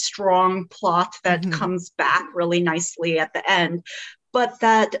very strong plot that mm-hmm. comes back really nicely at the end, but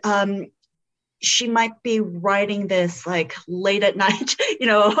that she might be writing this like late at night,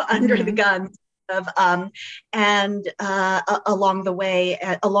 under mm-hmm. the gun. Along the way,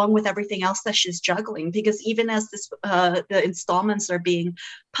 along with everything else that she's juggling, because even as the installments are being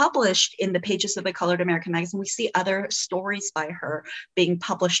published in the pages of the Colored American magazine, we see other stories by her being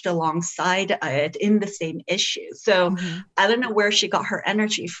published alongside it in the same issue. So mm-hmm. I don't know where she got her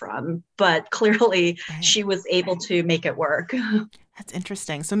energy from, but clearly right. she was able to make it work. That's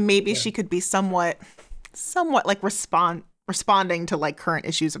interesting. So maybe she could be somewhat like responding to like current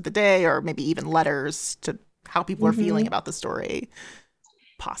issues of the day, or maybe even letters to how people mm-hmm. are feeling about the story.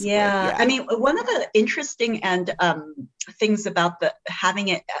 Possibly. Yeah. I mean, one of the interesting and things about the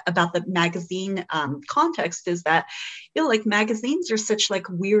magazine context is that, like magazines are such like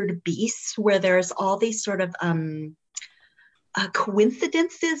weird beasts where there's all these sort of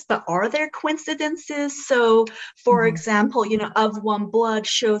coincidences, but are there coincidences? So, for mm-hmm. example, Of One Blood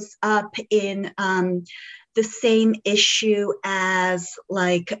shows up in the same issue as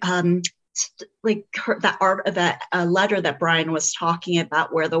that letter that Brian was talking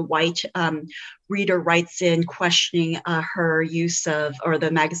about, where the white reader writes in questioning her use of, or the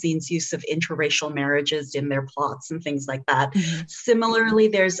magazine's use of, interracial marriages in their plots and things like that. Mm-hmm. Similarly,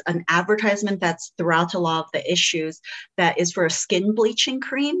 there's an advertisement that's throughout a lot of the issues that is for skin bleaching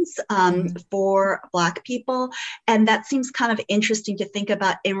creams mm-hmm. for Black people. And that seems kind of interesting to think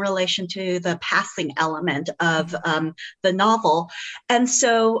about in relation to the passing element of mm-hmm. The novel. And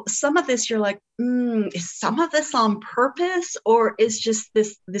so some of this, you're like, is some of this on purpose, or is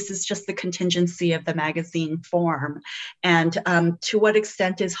this is just the contingency of the magazine form? And to what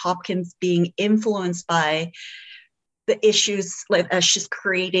extent is Hopkins being influenced by the issues, like as she's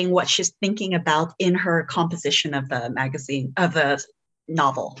creating what she's thinking about in her composition of the magazine, of the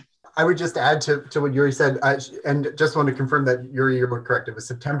novel. I would just add to what Yuri said, and just want to confirm that Yuri, you were correct. It was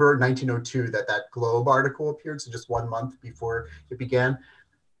September 1902 that Globe article appeared, so just 1 month before it began.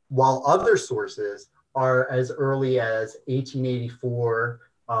 While other sources are as early as 1884,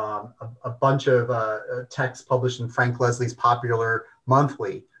 a bunch of texts published in Frank Leslie's popular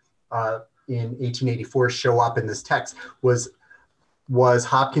monthly in 1884 show up in this text. Was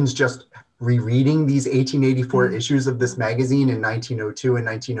Hopkins just rereading these 1884 issues of this magazine in 1902 and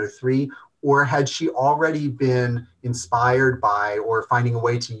 1903, or had she already been inspired by or finding a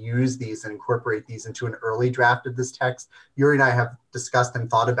way to use these and incorporate these into an early draft of this text? Yuri and I have discussed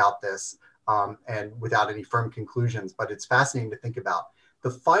and thought about this, and without any firm conclusions, but it's fascinating to think about. The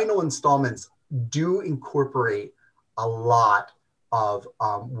final installments do incorporate a lot of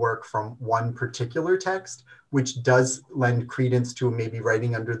work from one particular text, which does lend credence to maybe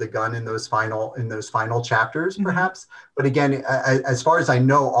writing under the gun in those final chapters, perhaps. But again, as far as I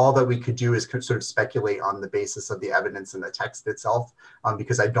know, all that we could do is sort of speculate on the basis of the evidence in the text itself,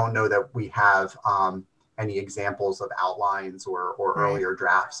 because I don't know that we have any examples of outlines or earlier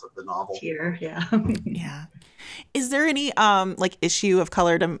drafts of the novel. Here, yeah. Yeah. Is there any like issue of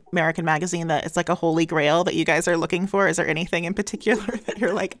Colored American Magazine that it's like a holy grail that you guys are looking for? Is there anything in particular that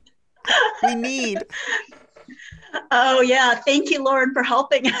you're like, we need? Oh yeah, thank you, Lauren, for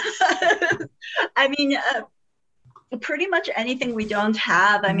helping. I mean, pretty much anything we don't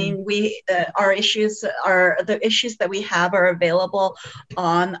have. I mean, our issues are the issues that we have are available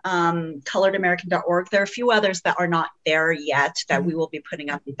on coloredamerican.org. There are a few others that are not there yet that we will be putting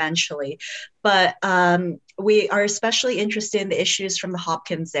up eventually, but we are especially interested in the issues from the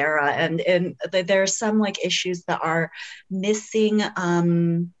Hopkins era, and there are some like issues that are missing.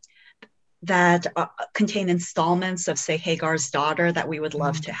 That contain installments of, say, Hagar's Daughter that we would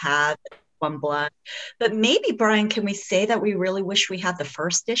love to have, One Blood. But maybe, Brian, can we say that we really wish we had the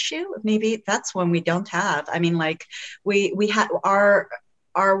first issue? Maybe that's one we don't have. I mean, like we have our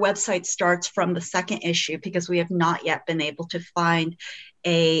website starts from the second issue because we have not yet been able to find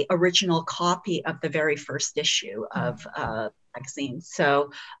a original copy of the very first issue of magazine.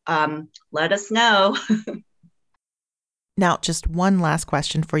 So let us know. Now, just one last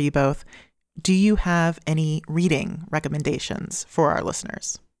question for you both. Do you have any reading recommendations for our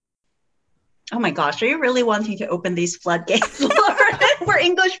listeners? Oh my gosh, are you really wanting to open these floodgates, Lauren? We're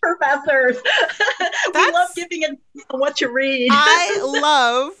English professors. We love giving it what to read. I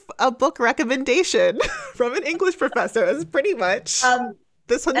love a book recommendation from an English professor. It's pretty much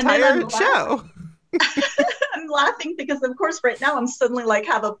this entire show. I'm laughing because, of course, right now I'm suddenly like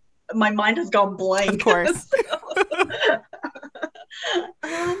my mind has gone blank. Of course. I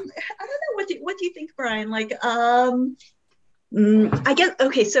don't know. What do you think, Brian? Like, I guess,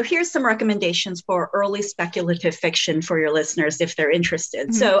 okay, so here's some recommendations for early speculative fiction for your listeners if they're interested.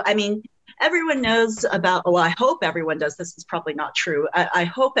 Mm-hmm. So, I mean, everyone knows about, well, I hope everyone does. This is probably not true. I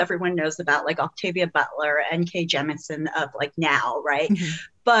hope everyone knows about like Octavia Butler and K. Jemisin of like now, right? Mm-hmm.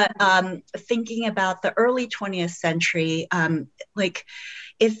 But thinking about the early 20th century, like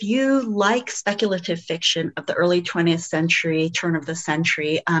if you like speculative fiction of the early 20th century, turn of the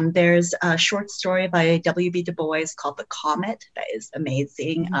century, there's a short story by W.B. Du Bois called The Comet that is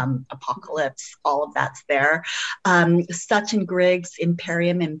amazing. Apocalypse, all of that's there. Sutton Griggs'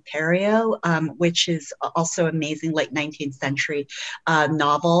 Imperium Imperio, which is also amazing, late 19th century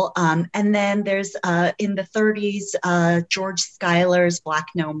novel. And then there's in the 30s, George Schuyler's Black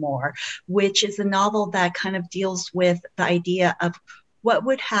No More, which is a novel that kind of deals with the idea of what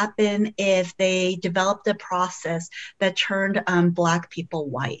would happen if they developed a process that turned Black people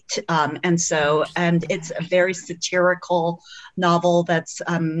white. And it's a very satirical novel that's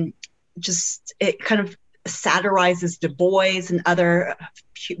it kind of satirizes Du Bois and other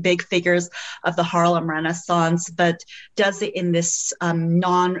big figures of the Harlem Renaissance, but does it in this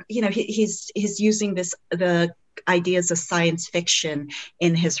he's using the ideas of science fiction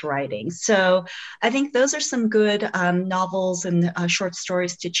in his writing. So I think those are some good novels and short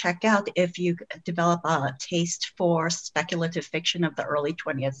stories to check out if you develop a taste for speculative fiction of the early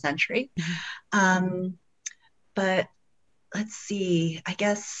 20th century. But let's see, I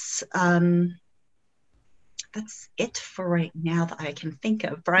guess that's it for right now that I can think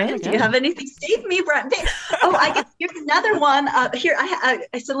of. Brian, do you have anything? Save me, Brian. Oh, I guess here's another one. Here, I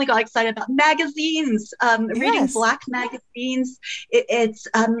suddenly got excited about magazines. Reading Black magazines. It's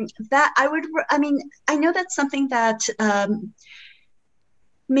that I know that's something that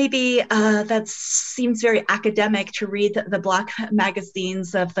maybe that seems very academic to read the Black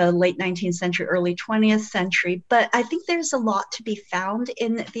magazines of the late 19th century, early 20th century, but I think there's a lot to be found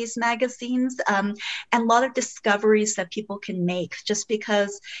in these magazines, and a lot of discoveries that people can make just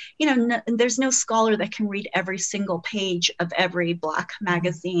because, there's no scholar that can read every single page of every Black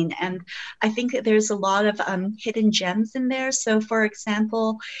magazine. And I think that there's a lot of hidden gems in there. So for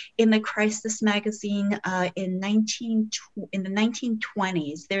example, in the Crisis magazine in the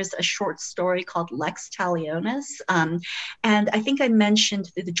 1920s, there's a short story called Lex Talionis. And I think I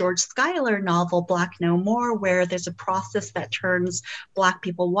mentioned the George Schuyler novel, Black No More, where there's a process that turns Black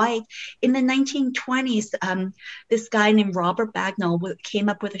people white. In the 1920s, this guy named Robert Bagnall came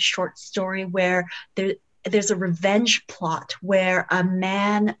up with a short story where there's a revenge plot where a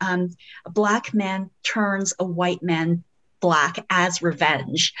Black man turns a white man Black as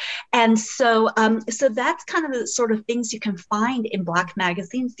revenge. And so that's kind of the sort of things you can find in Black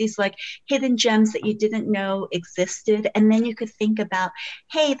magazines, these like hidden gems that you didn't know existed. And then you could think about,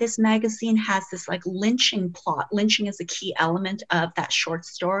 hey, this magazine has this like lynching plot. Lynching is a key element of that short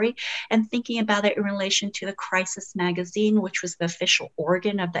story. And thinking about it in relation to the Crisis magazine, which was the official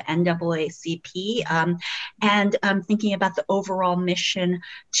organ of the NAACP, and thinking about the overall mission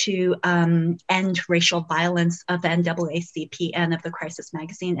to end racial violence of the NAACP and of the Crisis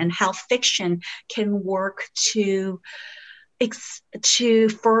magazine, and how fiction can work to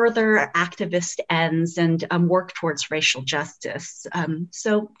further activist ends and work towards racial justice.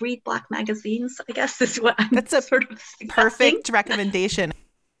 So read Black magazines, I guess, is what I'm That's a sort of suggesting. perfect recommendation.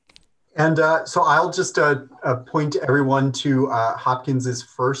 And so I'll just point everyone to Hopkins's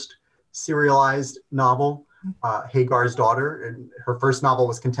first serialized novel, Hagar's Daughter. And her first novel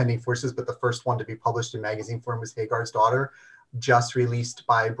was Contending Forces, but the first one to be published in magazine form was Hagar's Daughter, just released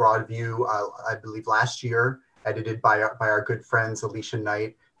by Broadview, I believe last year, edited by our good friends Alicia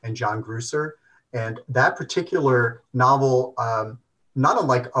Knight and John Grusser. And that particular novel, not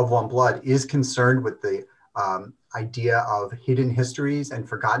unlike Of One Blood, is concerned with the idea of hidden histories and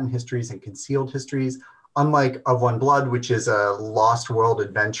forgotten histories and concealed histories. Unlike Of One Blood, which is a lost world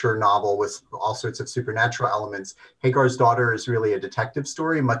adventure novel with all sorts of supernatural elements, Hagar's Daughter is really a detective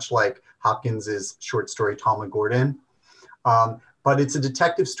story, much like Hopkins's short story Tom and Gordon. But it's a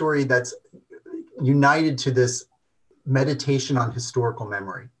detective story that's united to this meditation on historical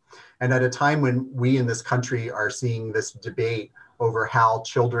memory. And at a time when we in this country are seeing this debate over how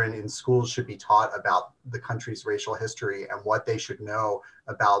children in schools should be taught about the country's racial history and what they should know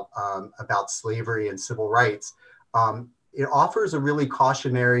about slavery and civil rights, it offers a really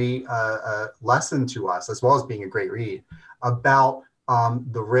cautionary lesson to us, as well as being a great read, about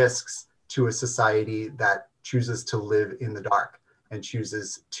the risks to a society that chooses to live in the dark and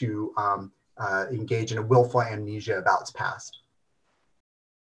chooses to engage in a willful amnesia about its past.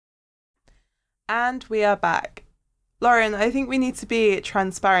 And we are back. Lauren, I think we need to be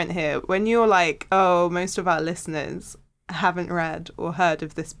transparent here. When you're like, oh, most of our listeners haven't read or heard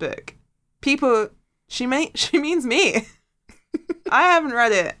of this book, she means me. I haven't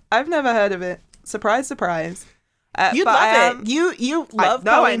read it. I've never heard of it. Surprise, surprise. You love it. You love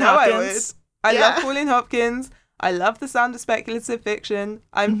Pauline Hopkins. I love Pauline Hopkins. I love the sound of speculative fiction.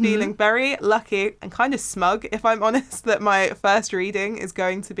 I'm feeling very lucky and kind of smug, if I'm honest, that my first reading is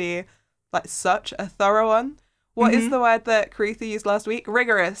going to be like such a thorough one. What is the word that Caritha used last week?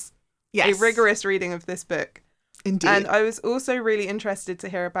 Rigorous. Yes. A rigorous reading of this book. Indeed. And I was also really interested to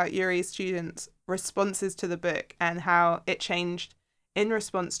hear about Yuri's students' responses to the book and how it changed in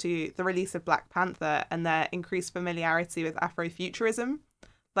response to the release of Black Panther and their increased familiarity with Afrofuturism.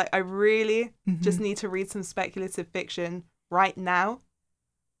 Like, I really just need to read some speculative fiction right now,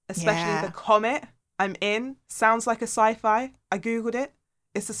 especially The Comet. I'm in. Sounds like a sci-fi. I Googled it.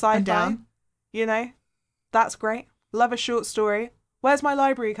 It's a sci-fi. I'm down. You know, that's great. Love a short story. Where's my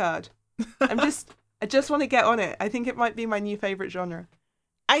library card? I just want to get on it. I think it might be my new favorite genre.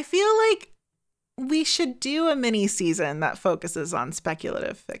 I feel like we should do a mini season that focuses on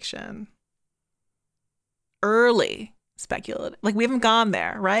speculative fiction. Early speculative. Like, we haven't gone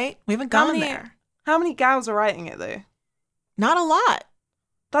there, right? We haven't gone there. How many gals are writing it, though? Not a lot.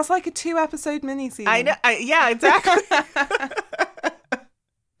 That's like a 2-episode mini-season. I know. Yeah, exactly.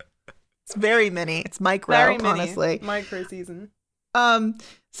 It's very mini. It's micro, very mini. Honestly. Micro season.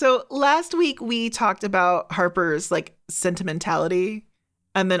 So last week we talked about Harper's like sentimentality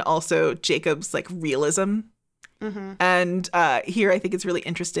and then also Jacob's like realism. And here I think it's really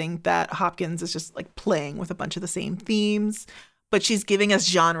interesting that Hopkins is just like playing with a bunch of the same themes, but she's giving us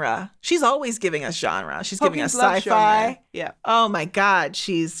genre. She's always giving us genre. She's giving us sci-fi. Genre. Yeah. Oh my God.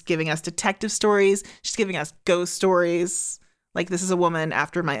 She's giving us detective stories. She's giving us ghost stories. Like, this is a woman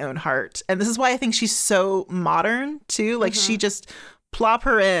after my own heart. And this is why I think she's so modern, too. Like, she just plop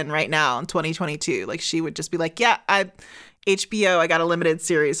her in right now in 2022. Like, she would just be like, yeah, HBO, I got a limited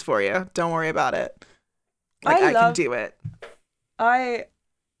series for you. Don't worry about it. Like, I can do it. I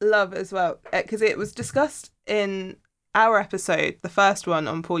love as well, because it was discussed in our episode, the first one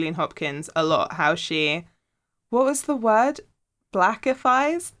on Pauline Hopkins, a lot, how she, what was the word?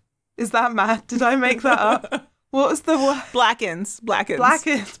 Blackifies? Is that mad? Did I make that up? What was the word? Blackens.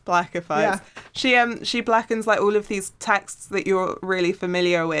 Blackifies. Yeah. She blackens like all of these texts that you're really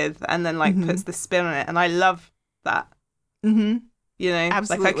familiar with, and then like puts the spin on it, and I love that. Mm-hmm. You know,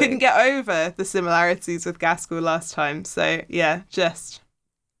 absolutely. Like I couldn't get over the similarities with Gaskell last time, so yeah, just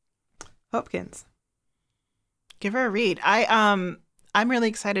Hopkins. Give her a read. I'm really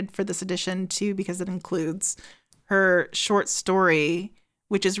excited for this edition too, because it includes her short story,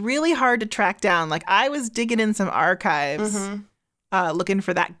 which is really hard to track down. Like, I was digging in some archives, looking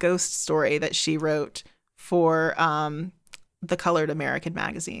for that ghost story that she wrote for the Colored American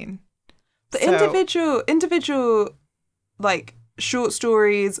magazine. The individual, like, short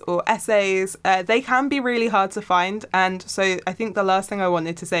stories or essays, they can be really hard to find. And so I think the last thing I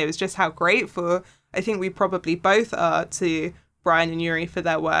wanted to say was just how grateful I think we probably both are to Brian and Yuri for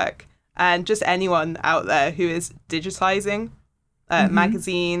their work, and just anyone out there who is digitizing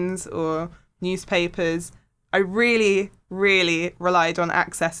magazines or newspapers. I really, really relied on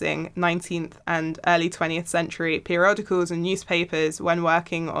accessing 19th and early 20th century periodicals and newspapers when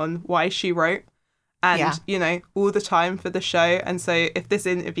working on Why She Wrote, and, you know, all the time for the show. And so if this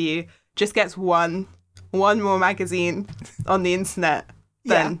interview just gets one more magazine on the internet,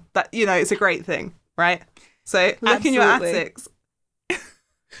 then that, you know, it's a great thing, right? So look in your attics.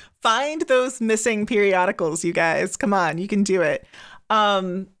 Find those missing periodicals, you guys. Come on, you can do it.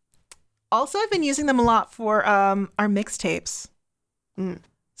 Also, I've been using them a lot for our mixtapes.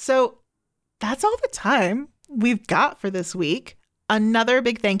 So that's all the time we've got for this week. Another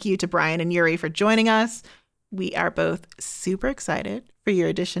big thank you to Brian and Yuri for joining us. We are both super excited for your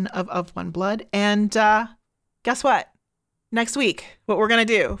edition of One Blood. And guess what? Next week, what we're going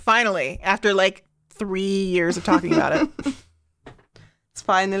to do, finally, after like 3 years of talking about it. It's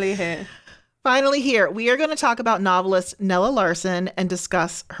finally here. Finally here. We are going to talk about novelist Nella Larsen and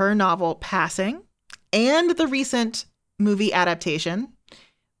discuss her novel Passing and the recent movie adaptation.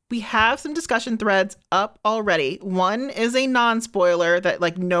 We have some discussion threads up already. One is a non-spoiler that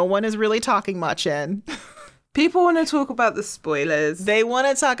like no one is really talking much in. People want to talk about the spoilers. They want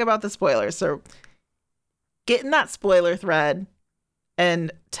to talk about the spoilers. So get in that spoiler thread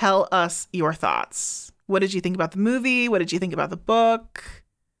and tell us your thoughts. What did you think about the movie? What did you think about the book?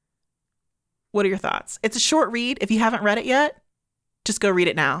 What are your thoughts? It's a short read. If you haven't read it yet, just go read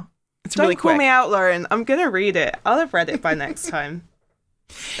it now. It's really quick. Don't call me out, Lauren. I'm going to read it. I'll have read it by next time.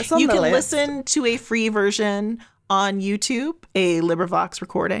 It's on you the can list. listen to a free version on YouTube, a LibriVox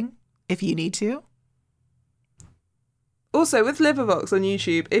recording, if you need to. Also, with LibriVox on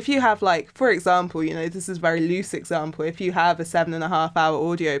YouTube, if you have, like, for example, you know, this is a very loose example, if you have a 7.5-hour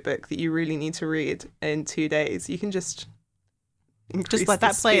audiobook that you really need to read in 2 days, you can just let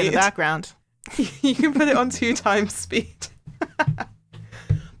that play in the background. You can put it on 2 times speed.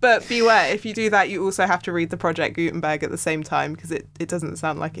 But beware, if you do that, you also have to read the Project Gutenberg at the same time, because it doesn't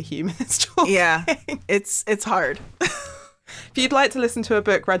sound like a human is talking. Yeah, it's hard. If you'd like to listen to a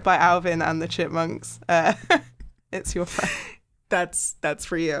book read by Alvin and the Chipmunks, it's your friend. That's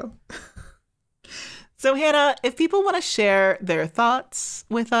for you. So, Hannah, if people want to share their thoughts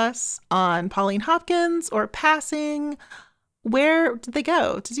with us on Pauline Hopkins or Passing, where did they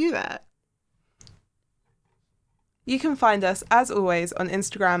go to do that? You can find us, as always, on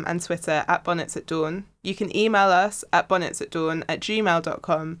Instagram and Twitter at Bonnets at Dawn. You can email us at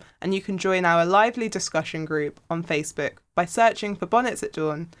bonnetsatdawn@gmail.com, and you can join our lively discussion group on Facebook by searching for Bonnets at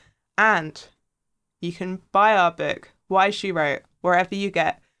Dawn. And you can buy our book, Why She Wrote, wherever you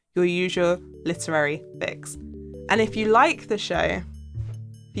get your usual literary fix. And if you like the show,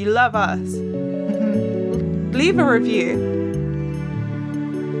 if you love us, leave a review.